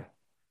board.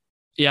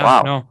 Yeah,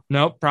 Wow.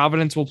 no.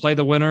 Providence will play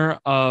the winner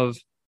of,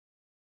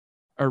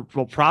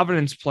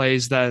 Providence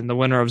plays then the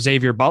winner of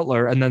Xavier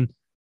Butler, and then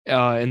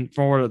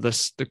for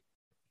the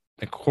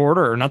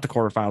quarter, or not the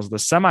quarterfinals, the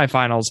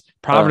semifinals,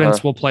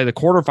 Providence will play the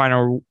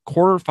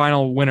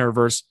quarterfinal winner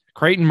versus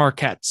Creighton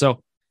Marquette.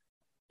 So,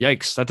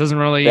 yikes, that doesn't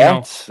really,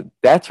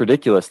 That's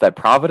ridiculous. That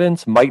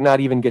Providence might not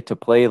even get to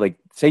play, like,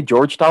 say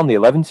Georgetown, the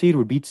 11 seed,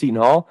 would beat Seton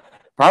Hall.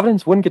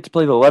 Providence wouldn't get to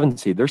play the 11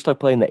 seed. They're stuck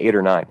playing the 8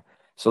 or 9.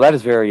 So that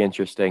is very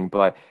interesting.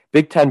 But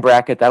Big Ten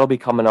bracket, that'll be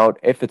coming out.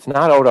 If it's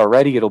not out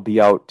already, it'll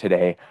be out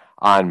today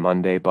on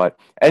Monday. But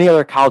any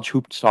other college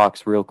hoops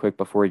talks real quick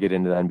before we get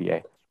into the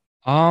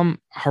NBA?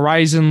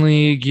 Horizon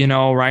League,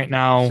 right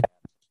now,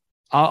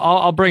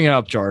 I'll bring it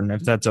up, Jordan,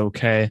 if that's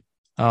okay.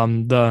 We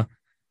got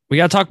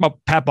to talk about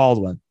Pat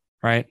Baldwin,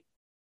 right?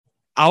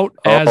 Out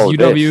as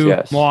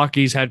UW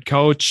Milwaukee's head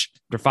coach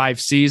for 5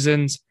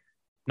 seasons.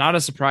 Not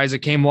a surprise. It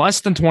came less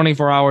than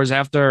 24 hours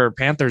after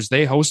Panthers.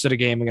 They hosted a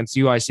game against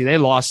UIC. They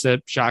lost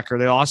it. Shocker.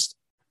 They lost.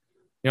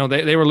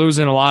 They were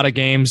losing a lot of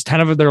games.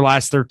 10 of their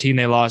last 13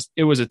 they lost.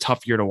 It was a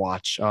tough year to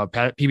watch.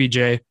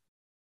 PBJ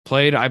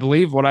played, I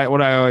believe, what I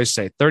always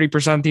say,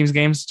 30% of teams'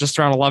 games, just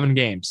around 11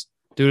 games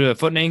due to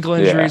foot and ankle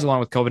injuries along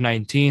with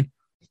COVID-19.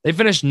 They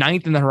finished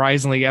 9th in the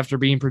Horizon League after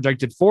being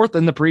projected 4th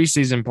in the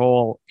preseason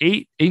poll,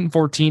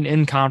 8-14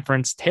 in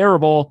conference.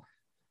 Terrible.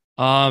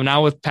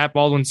 Now with Pat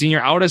Baldwin Sr.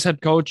 out as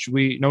head coach,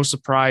 no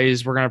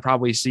surprise, we're going to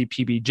probably see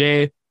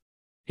PBJ.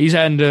 He's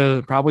heading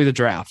to probably the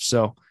draft.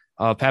 So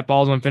Pat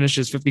Baldwin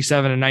finishes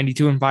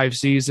 57-92 in 5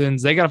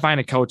 seasons. They got to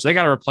find a coach. They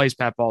got to replace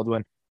Pat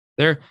Baldwin.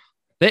 It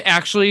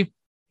actually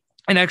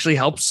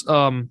helps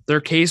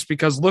their case,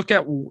 because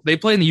they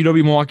play in the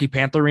UW Milwaukee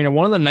Panther Arena,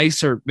 one of the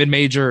nicer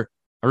mid-major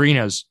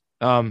arenas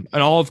in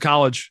all of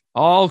college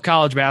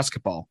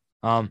basketball.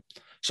 So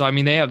I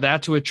mean, they have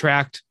that to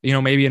attract,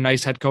 maybe a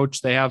nice head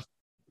coach. They have,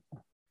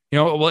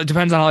 it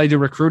depends on how they do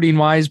recruiting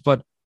wise,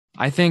 but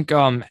I think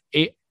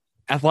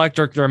athletic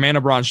director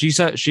Amanda Braun,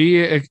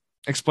 she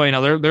explained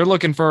how they're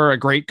looking for a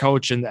great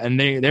coach, and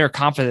they're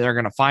confident they're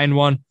going to find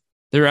one.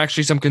 There are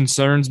actually some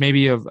concerns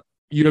maybe of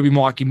UW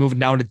Milwaukee moving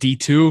down to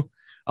D2.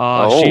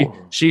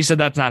 She said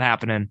that's not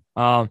happening.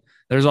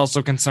 There's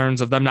also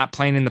concerns of them not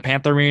playing in the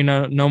Panther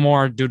Arena no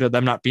more due to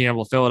them not being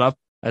able to fill it up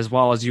as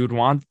well as you would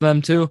want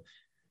them to.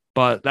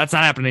 But that's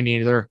not happening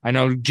either. I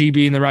know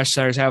GB and the rest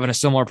is having a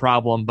similar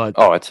problem, but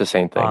it's the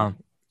same thing.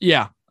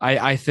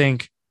 I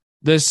think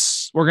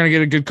we're going to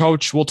get a good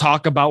coach. We'll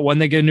talk about when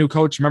they get a new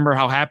coach. Remember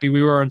how happy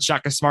we were when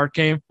Shaka Smart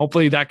came?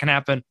 Hopefully that can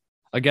happen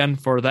again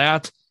for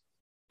that.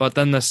 But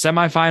then the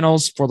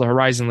semifinals for the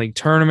Horizon League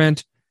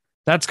tournament,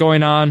 that's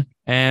going on,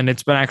 and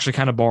it's been actually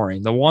kind of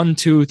boring. The 1,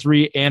 2,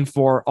 3, and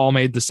 4 all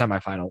made the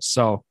semifinals.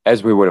 So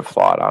as we would have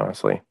thought,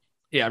 honestly.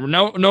 Yeah,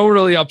 no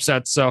really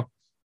upsets. So,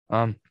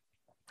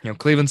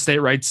 Cleveland State,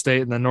 Wright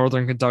State, and then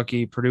Northern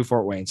Kentucky, Purdue,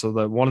 Fort Wayne. So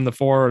the 1 and the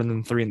 4, and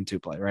then 3 and the 2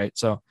 play, right?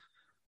 So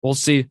we'll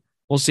see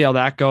how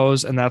that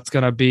goes, and that's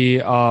going to be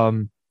that's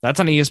on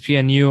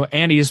ESPNU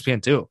and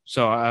ESPN2.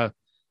 So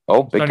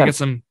big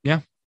time.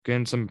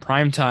 Getting some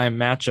primetime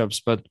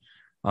matchups, but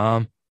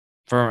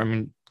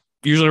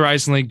usually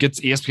Horizon League gets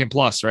ESPN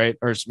Plus, right?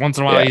 Or once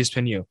in a while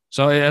ESPNU.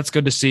 So that's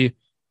good to see.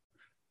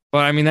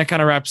 But that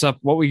kind of wraps up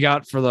what we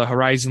got for the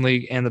Horizon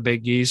League and the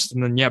Big East.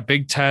 And then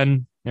Big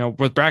Ten,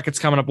 with brackets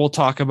coming up, we'll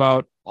talk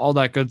about all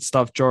that good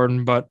stuff,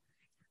 Jordan. But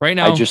right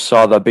now, I just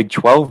saw the Big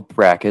 12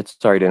 brackets.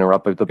 Sorry to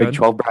interrupt, but the Big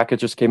 12 bracket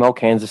just came out.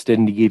 Kansas did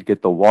indeed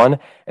get the 1,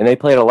 and they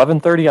play at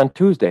 11:30 on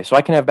Tuesday. So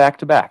I can have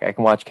back-to-back. I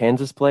can watch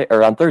Kansas play,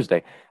 or on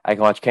Thursday. I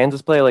can watch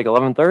Kansas play like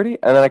 11:30,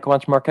 and then I can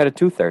watch Marquette at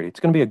 2:30. It's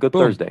going to be a good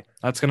Thursday.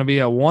 That's going to be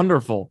a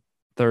wonderful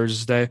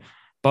Thursday.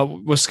 But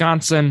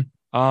Wisconsin,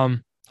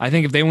 I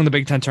think if they win the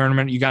Big Ten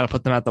tournament, you got to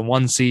put them at the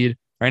 1 seed.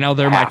 Right now,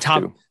 they're my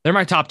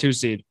top 2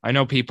 seed. I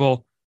know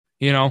people,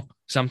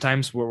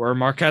 sometimes we're a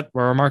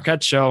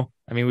Marquette show.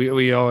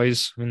 We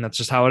always, that's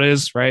just how it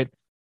is, right?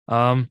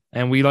 And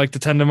we like to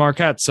tend to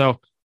Marquette. So,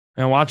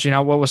 watching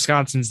out what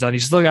Wisconsin's done, you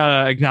still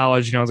got to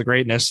acknowledge, the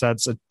greatness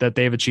that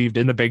they've achieved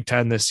in the Big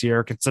Ten this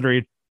year,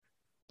 considering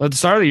at the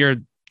start of the year,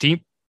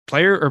 team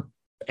player or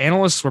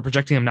analysts were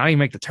projecting them not even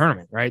make the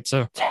tournament, right?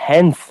 So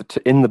 10th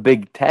in the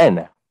Big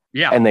Ten.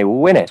 Yeah. And they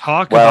win it.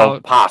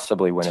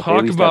 Possibly win it.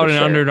 Talk about an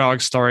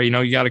underdog story.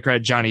 You got to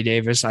credit Johnny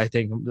Davis, I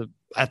think,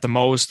 at the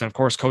most. And of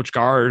course, Coach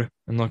Guard,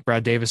 and look,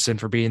 Brad Davison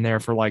for being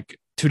there for like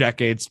 2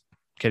 decades.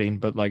 Kidding,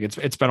 but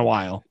it's been a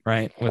while,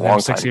 right? With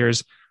him 6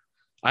 years.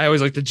 I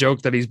always like to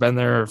joke that he's been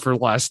there for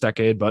the last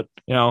decade, but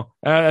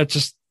it's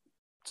just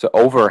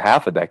over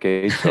half a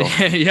decade. So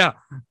yeah.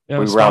 We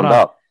round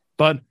up.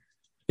 But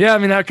that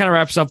kind of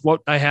wraps up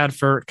what I had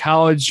for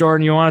college.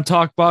 Jordan, you want to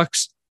talk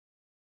Bucks?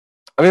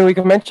 I mean, we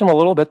can mention a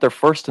little bit. They're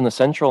first in the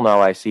Central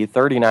now, I see,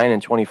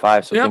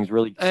 39-25, so Yep. things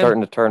really And-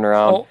 starting to turn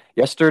around. Oh,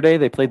 Yesterday,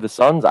 they played the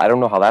Suns. I don't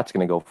know how that's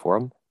going to go for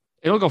them.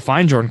 it'll go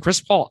fine, Jordan.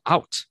 Chris Paul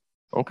out.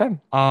 Okay.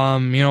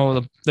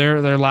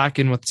 They're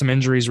lacking with some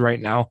injuries right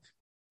now.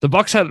 The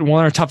Bucks had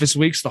one of their toughest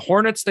weeks. The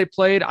Hornets they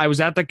played. I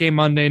was at that game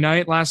Monday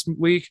night last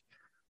week.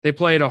 They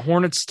played a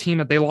Hornets team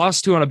that they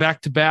lost to on a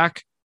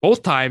back-to-back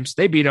both times.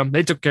 They beat them.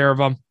 They took care of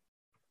them.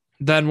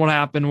 Then what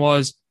happened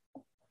was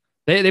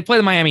they played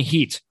the Miami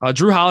Heat.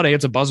 Drew Holiday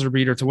hits a buzzer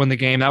beater to win the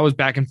game. That was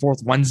back and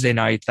forth Wednesday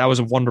night. That was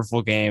a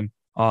wonderful game.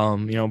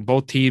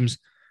 Both teams,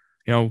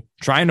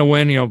 trying to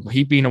win.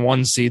 Heat being a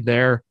 1 seed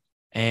there,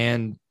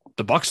 and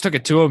the Bucks took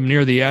it to him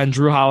near the end.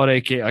 Drew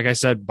Holiday, like I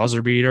said,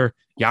 buzzer beater.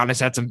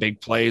 Giannis had some big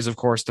plays, of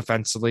course,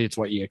 defensively. It's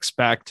what you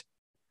expect.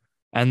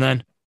 And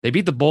then they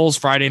beat the Bulls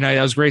Friday night.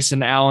 That was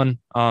Grayson Allen.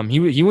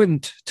 He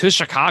went to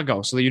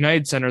Chicago, so the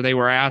United Center they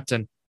were at,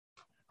 and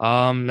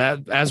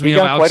that as we He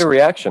know, got quite a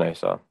reaction, I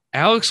saw.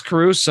 Alex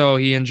Caruso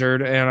he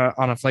injured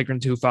on a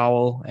flagrant 2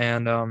 foul,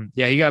 and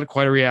he got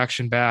quite a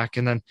reaction back.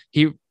 And then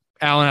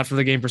Allen after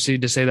the game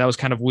proceeded to say that was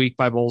kind of weak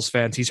by Bulls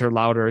fans. He's heard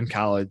louder in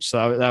college,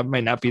 so that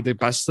might not be the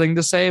best thing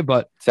to say,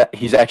 but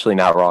He's actually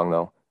not wrong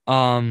though.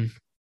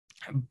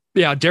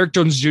 Derek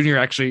Jones Jr.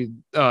 actually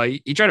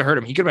he tried to hurt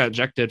him. He could have been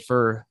ejected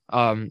for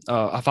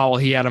a foul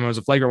he had him. It was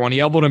a flagrant one. He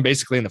elbowed him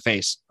basically in the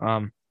face.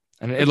 And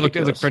it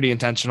looked pretty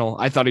intentional.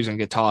 I thought he was going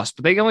to get tossed,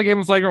 but they only gave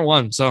him a flagrant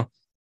one. So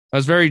that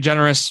was very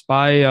generous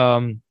by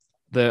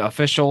the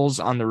officials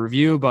on the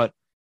review, but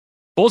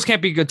Bulls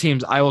can't be good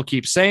teams. I will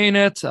keep saying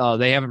it.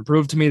 They haven't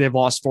proved to me. They've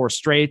lost 4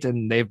 straight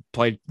and they've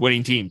played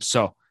winning teams.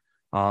 So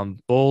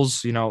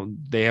Bulls,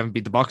 they haven't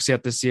beat the Bucks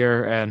yet this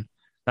year, and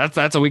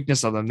that's a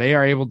weakness of them. They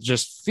are able to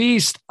just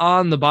feast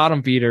on the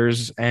bottom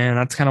feeders, and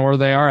that's kind of where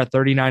they are at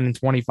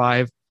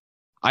 39-25.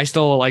 I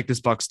still like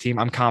this Bucks team.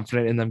 I'm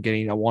confident in them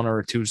getting a 1 or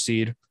a 2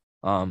 seed,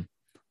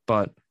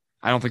 but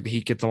I don't think the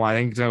Heat get the line. I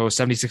think it's going to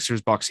go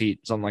 76ers, Bucks, Heat,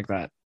 something like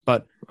that.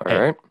 But all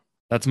right,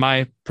 that's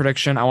my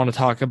prediction. I want to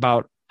talk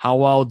about how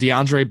well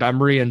DeAndre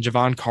Bembry and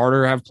Javon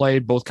Carter have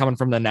played, both coming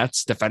from the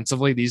Nets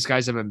defensively. These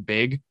guys have been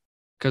big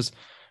because,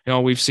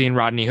 we've seen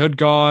Rodney Hood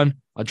gone,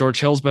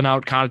 George Hill's been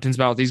out, Connaughton's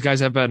been out. These guys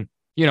have been,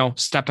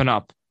 stepping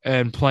up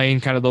and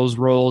playing kind of those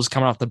roles,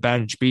 coming off the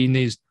bench, being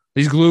these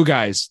glue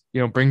guys,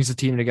 brings the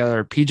team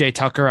together. PJ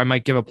Tucker, I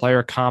might give a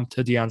player comp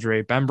to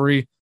DeAndre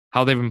Bembry,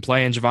 how they've been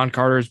playing. Javon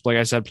Carter's, like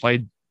I said,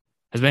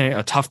 has been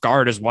a tough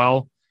guard as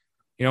well.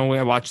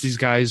 We watched these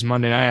guys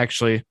Monday night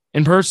actually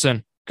in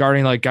person,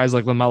 guarding like guys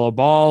like LaMelo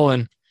Ball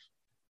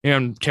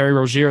and Kerry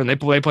Rozier, and they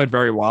played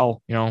very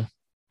well.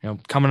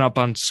 Coming up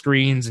on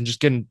screens and just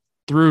getting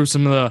through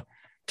some of the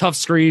tough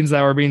screens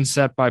that were being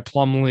set by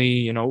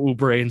Plumlee,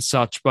 Oubre and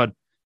such. But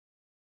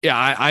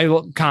yeah,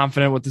 I'm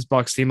confident with this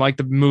Bucks team. Like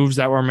the moves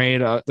that were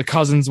made, the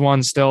Cousins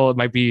one still it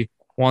might be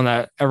one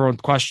that everyone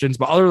questions,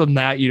 but other than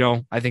that,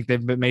 I think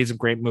they've made some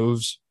great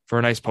moves for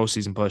a nice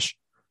postseason push.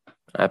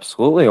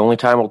 Absolutely. Only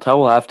time will tell.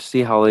 We'll have to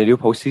see how they do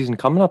postseason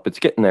coming up. It's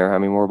getting there. I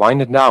mean, we're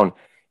winding down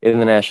in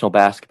the National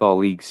Basketball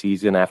League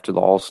season after the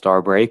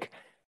All-Star break.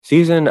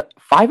 Season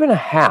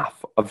 5.5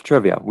 of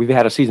trivia. We've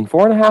had a season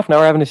 4.5. Now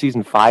we're having a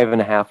season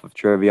 5.5 of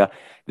trivia.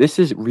 This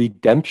is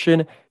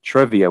redemption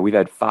trivia. We've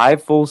had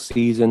 5 full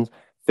seasons,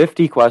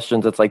 50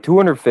 questions. That's like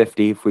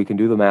 250 if we can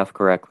do the math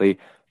correctly.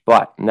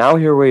 But now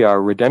here we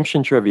are,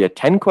 redemption trivia.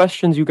 10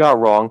 questions you got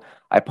wrong.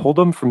 I pulled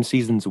them from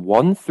seasons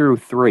 1 through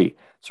 3.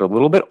 So a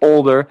little bit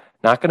older,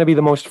 not going to be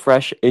the most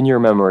fresh in your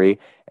memory.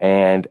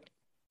 And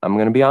I'm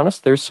going to be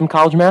honest, there's some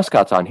college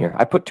mascots on here.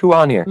 I put 2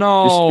 on here.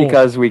 No. Just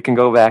because we can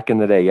go back in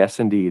the day. Yes,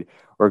 indeed.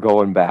 We're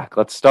going back.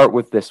 Let's start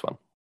with this one.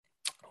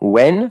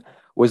 When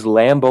was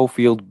Lambeau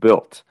Field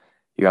built?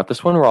 You got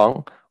this one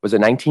wrong. Was it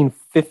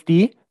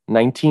 1950,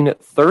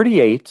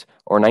 1938,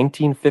 or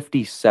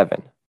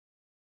 1957?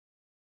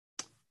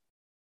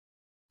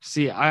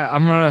 See,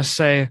 I'm going to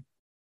say,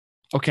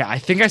 okay, I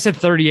think I said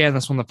 38 on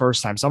this one the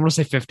first time, so I'm going to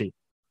say 50.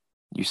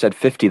 You said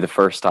 50 the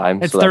first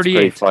time, it's so that's 38.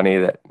 pretty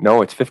funny.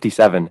 No, it's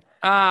 57.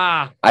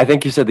 I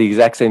think you said the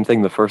exact same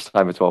thing the first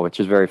time as well, which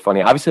is very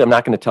funny. Obviously, I'm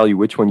not going to tell you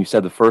which one you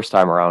said the first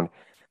time around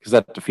because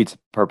that defeats the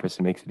purpose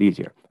and makes it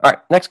easier. All right,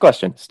 next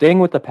question. Staying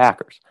with the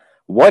Packers.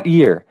 What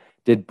year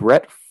did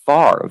Brett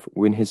Favre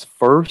win his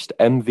first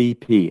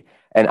MVP?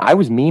 And I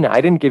was mean.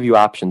 I didn't give you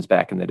options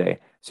back in the day,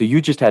 so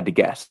you just had to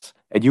guess.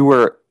 And you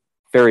were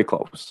very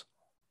close.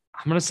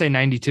 I'm going to say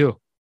 92.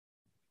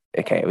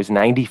 Okay, it was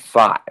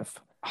 95.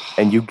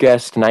 And you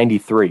guessed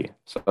 93.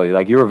 So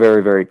you were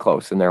very, very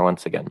close in there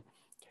once again.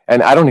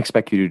 And I don't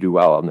expect you to do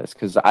well on this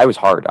because I was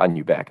hard on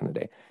you back in the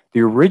day.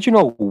 The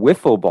original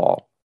wiffle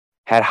ball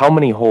had how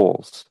many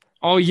holes?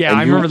 Oh, yeah,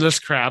 I remember this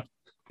crap.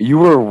 You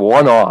were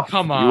 1 off.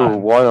 Come on. You were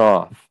 1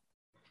 off.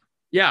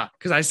 Yeah,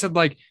 because I said,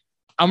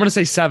 I'm going to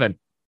say 7.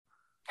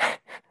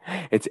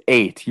 It's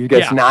 8. You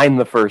guessed 9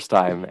 the first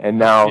time. And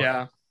now...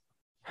 Yeah.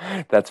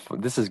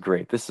 This is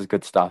great. This is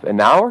good stuff. And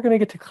now we're going to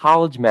get to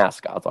college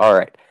mascots. All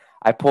right.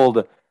 I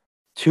pulled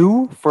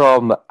 2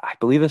 from, I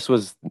believe this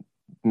was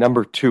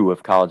number 2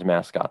 of college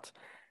mascots.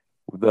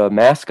 The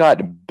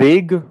mascot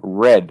Big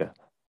Red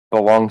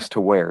belongs to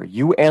where?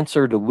 You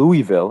answered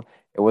Louisville.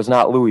 It was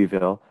not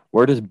Louisville.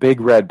 Where does Big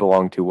Red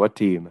belong to? What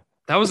team?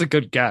 That was a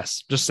good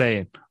guess. Just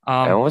saying.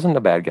 It wasn't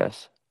a bad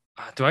guess.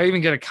 Do I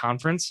even get a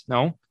conference?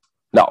 No.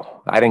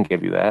 No, I didn't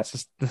give you that. It's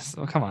just this.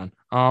 Oh, come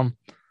on.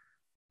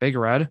 Big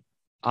Red.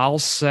 I'll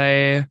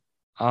say.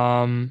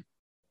 I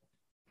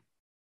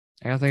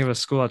gotta think of a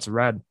school that's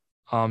red.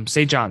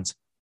 St. John's.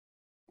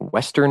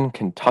 Western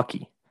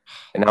Kentucky.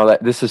 And now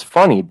that this is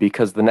funny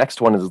because the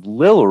next one is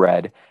Lil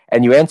Red,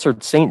 and you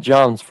answered St.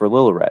 John's for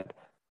Lil Red.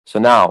 So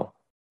now,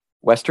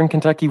 Western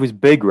Kentucky was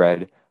Big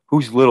Red.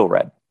 Who's Little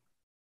Red?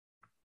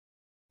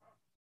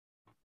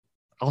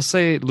 I'll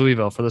say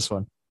Louisville for this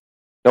one.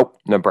 Nope,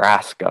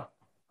 Nebraska.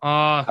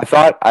 Uh, I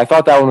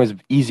thought that one was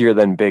easier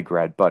than Big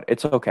Red, but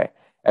it's okay.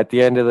 At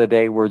the end of the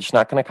day, we're just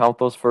not going to count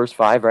those first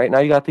 5. Right now,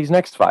 you got these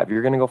next 5.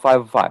 You're going to go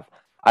 5 of 5.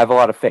 I have a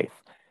lot of faith.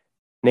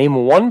 Name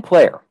one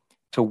player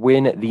to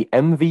win the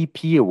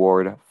MVP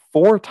award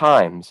 4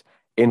 times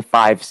in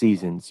 5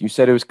 seasons. You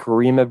said it was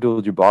Kareem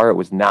Abdul-Jabbar. It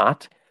was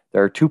not.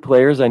 There are 2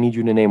 players. I need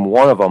you to name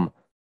one of them.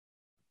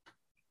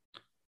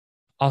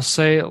 I'll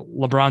say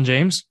LeBron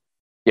James.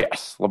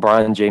 Yes,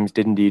 LeBron James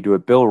did indeed do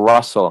it. Bill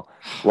Russell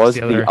was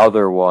the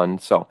other one.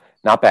 So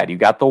not bad. You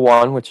got the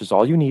one, which is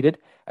all you needed.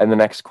 And the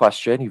next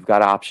question, you've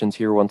got options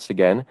here once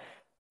again.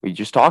 We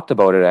just talked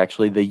about it,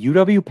 actually. The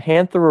UW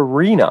Panther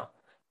Arena.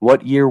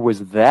 What year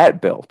was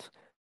that built?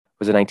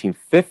 Was it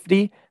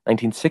 1950,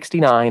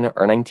 1969,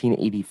 or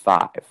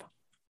 1985?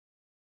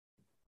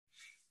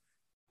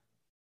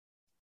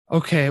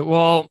 Okay,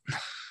 well,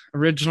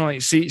 originally,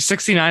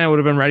 69 I would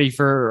have been ready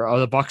for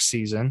the Bucks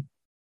season.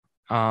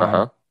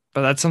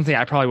 But that's something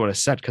I probably would have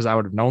said because I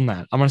would have known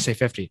that. I'm going to say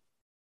 50.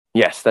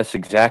 Yes, that's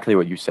exactly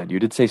what you said. You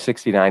did say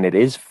 69. It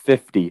is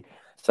 50.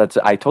 So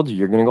I told you,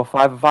 you're going to go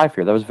 5 of 5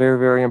 here. That was very,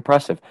 very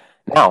impressive.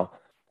 Now,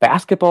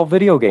 basketball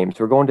video games.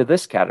 We're going to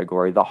this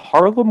category. The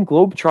Harlem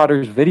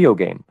Globetrotters video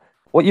game.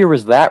 What year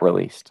was that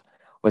released?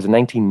 Was it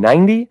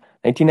 1990,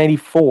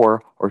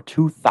 1994, or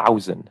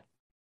 2000? I'm going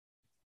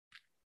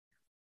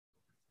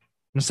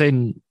to say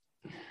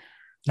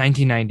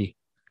 1990.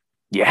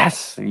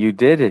 Yes, you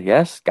did it.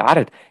 Yes, got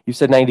it. You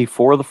said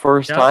 94 the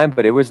first time,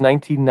 but it was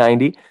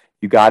 1990.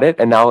 You got it.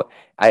 And now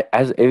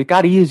as it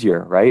got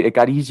easier, right? It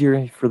got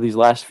easier for these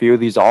last few.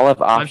 These all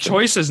have options. I have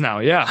choices now,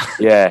 yeah.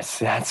 Yes,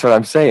 that's what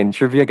I'm saying.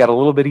 Trivia got a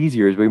little bit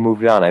easier as we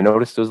moved on. I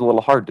noticed it was a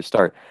little hard to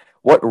start.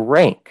 What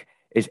rank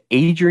is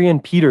Adrian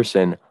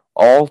Peterson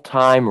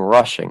all-time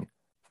rushing?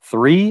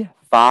 3,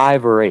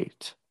 5, or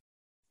 8?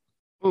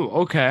 Ooh,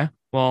 okay.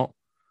 Well,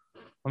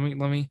 let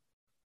me.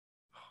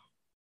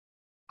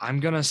 I'm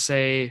going to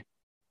say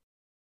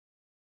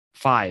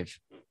 5.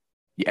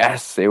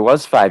 Yes, it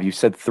was 5. You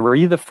said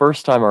 3 the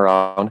first time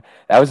around.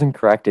 That was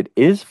incorrect. It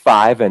is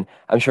 5, and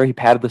I'm sure he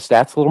padded the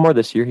stats a little more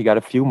this year. He got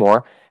a few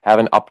more.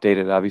 Haven't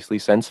updated, obviously,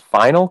 since.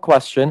 Final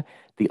question.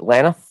 The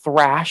Atlanta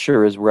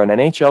Thrashers were an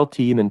NHL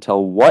team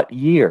until what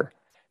year?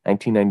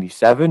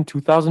 1997,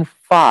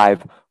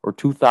 2005, or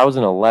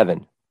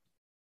 2011?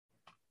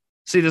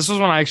 See, this was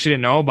one I actually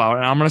didn't know about,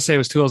 and I'm going to say it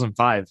was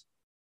 2005.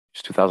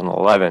 It's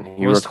 2011.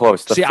 You were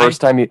close. First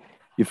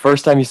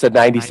time you said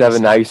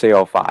 97, now you say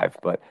 05.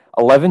 But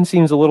 11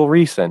 seems a little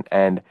recent,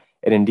 and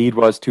it indeed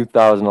was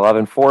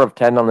 2011. 4 of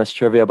 10 on this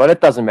trivia, but it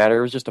doesn't matter.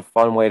 It was just a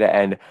fun way to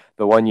end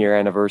the 1-year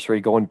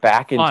anniversary. Going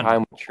back in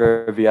time with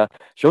trivia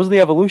shows the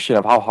evolution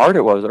of how hard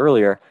it was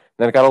earlier.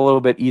 Then it got a little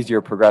bit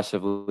easier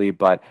progressively,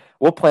 but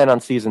we'll plan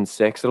on season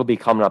 6. It'll be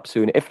coming up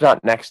soon. If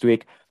not next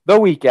week, the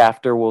week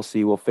after, we'll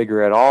see. We'll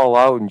figure it all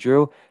out. And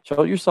Drew,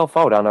 shout yourself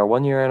out on our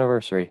 1-year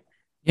anniversary.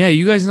 Yeah,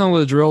 you guys know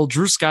the drill.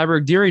 Drew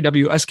Skyberg,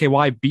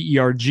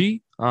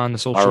 DRAWSKYBERG on the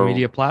social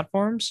media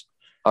platforms.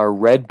 Our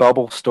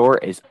Redbubble store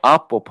is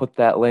up. We'll put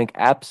that link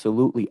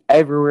absolutely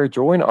everywhere.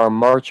 Join our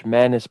March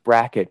Madness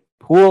bracket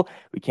pool.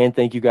 We can't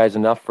thank you guys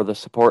enough for the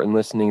support and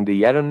listening to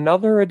yet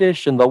another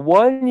edition, the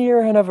 1-year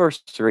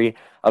anniversary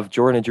of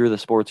Jordan and Drew, the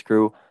Sports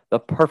Crew, the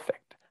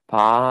perfect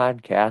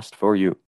podcast for you.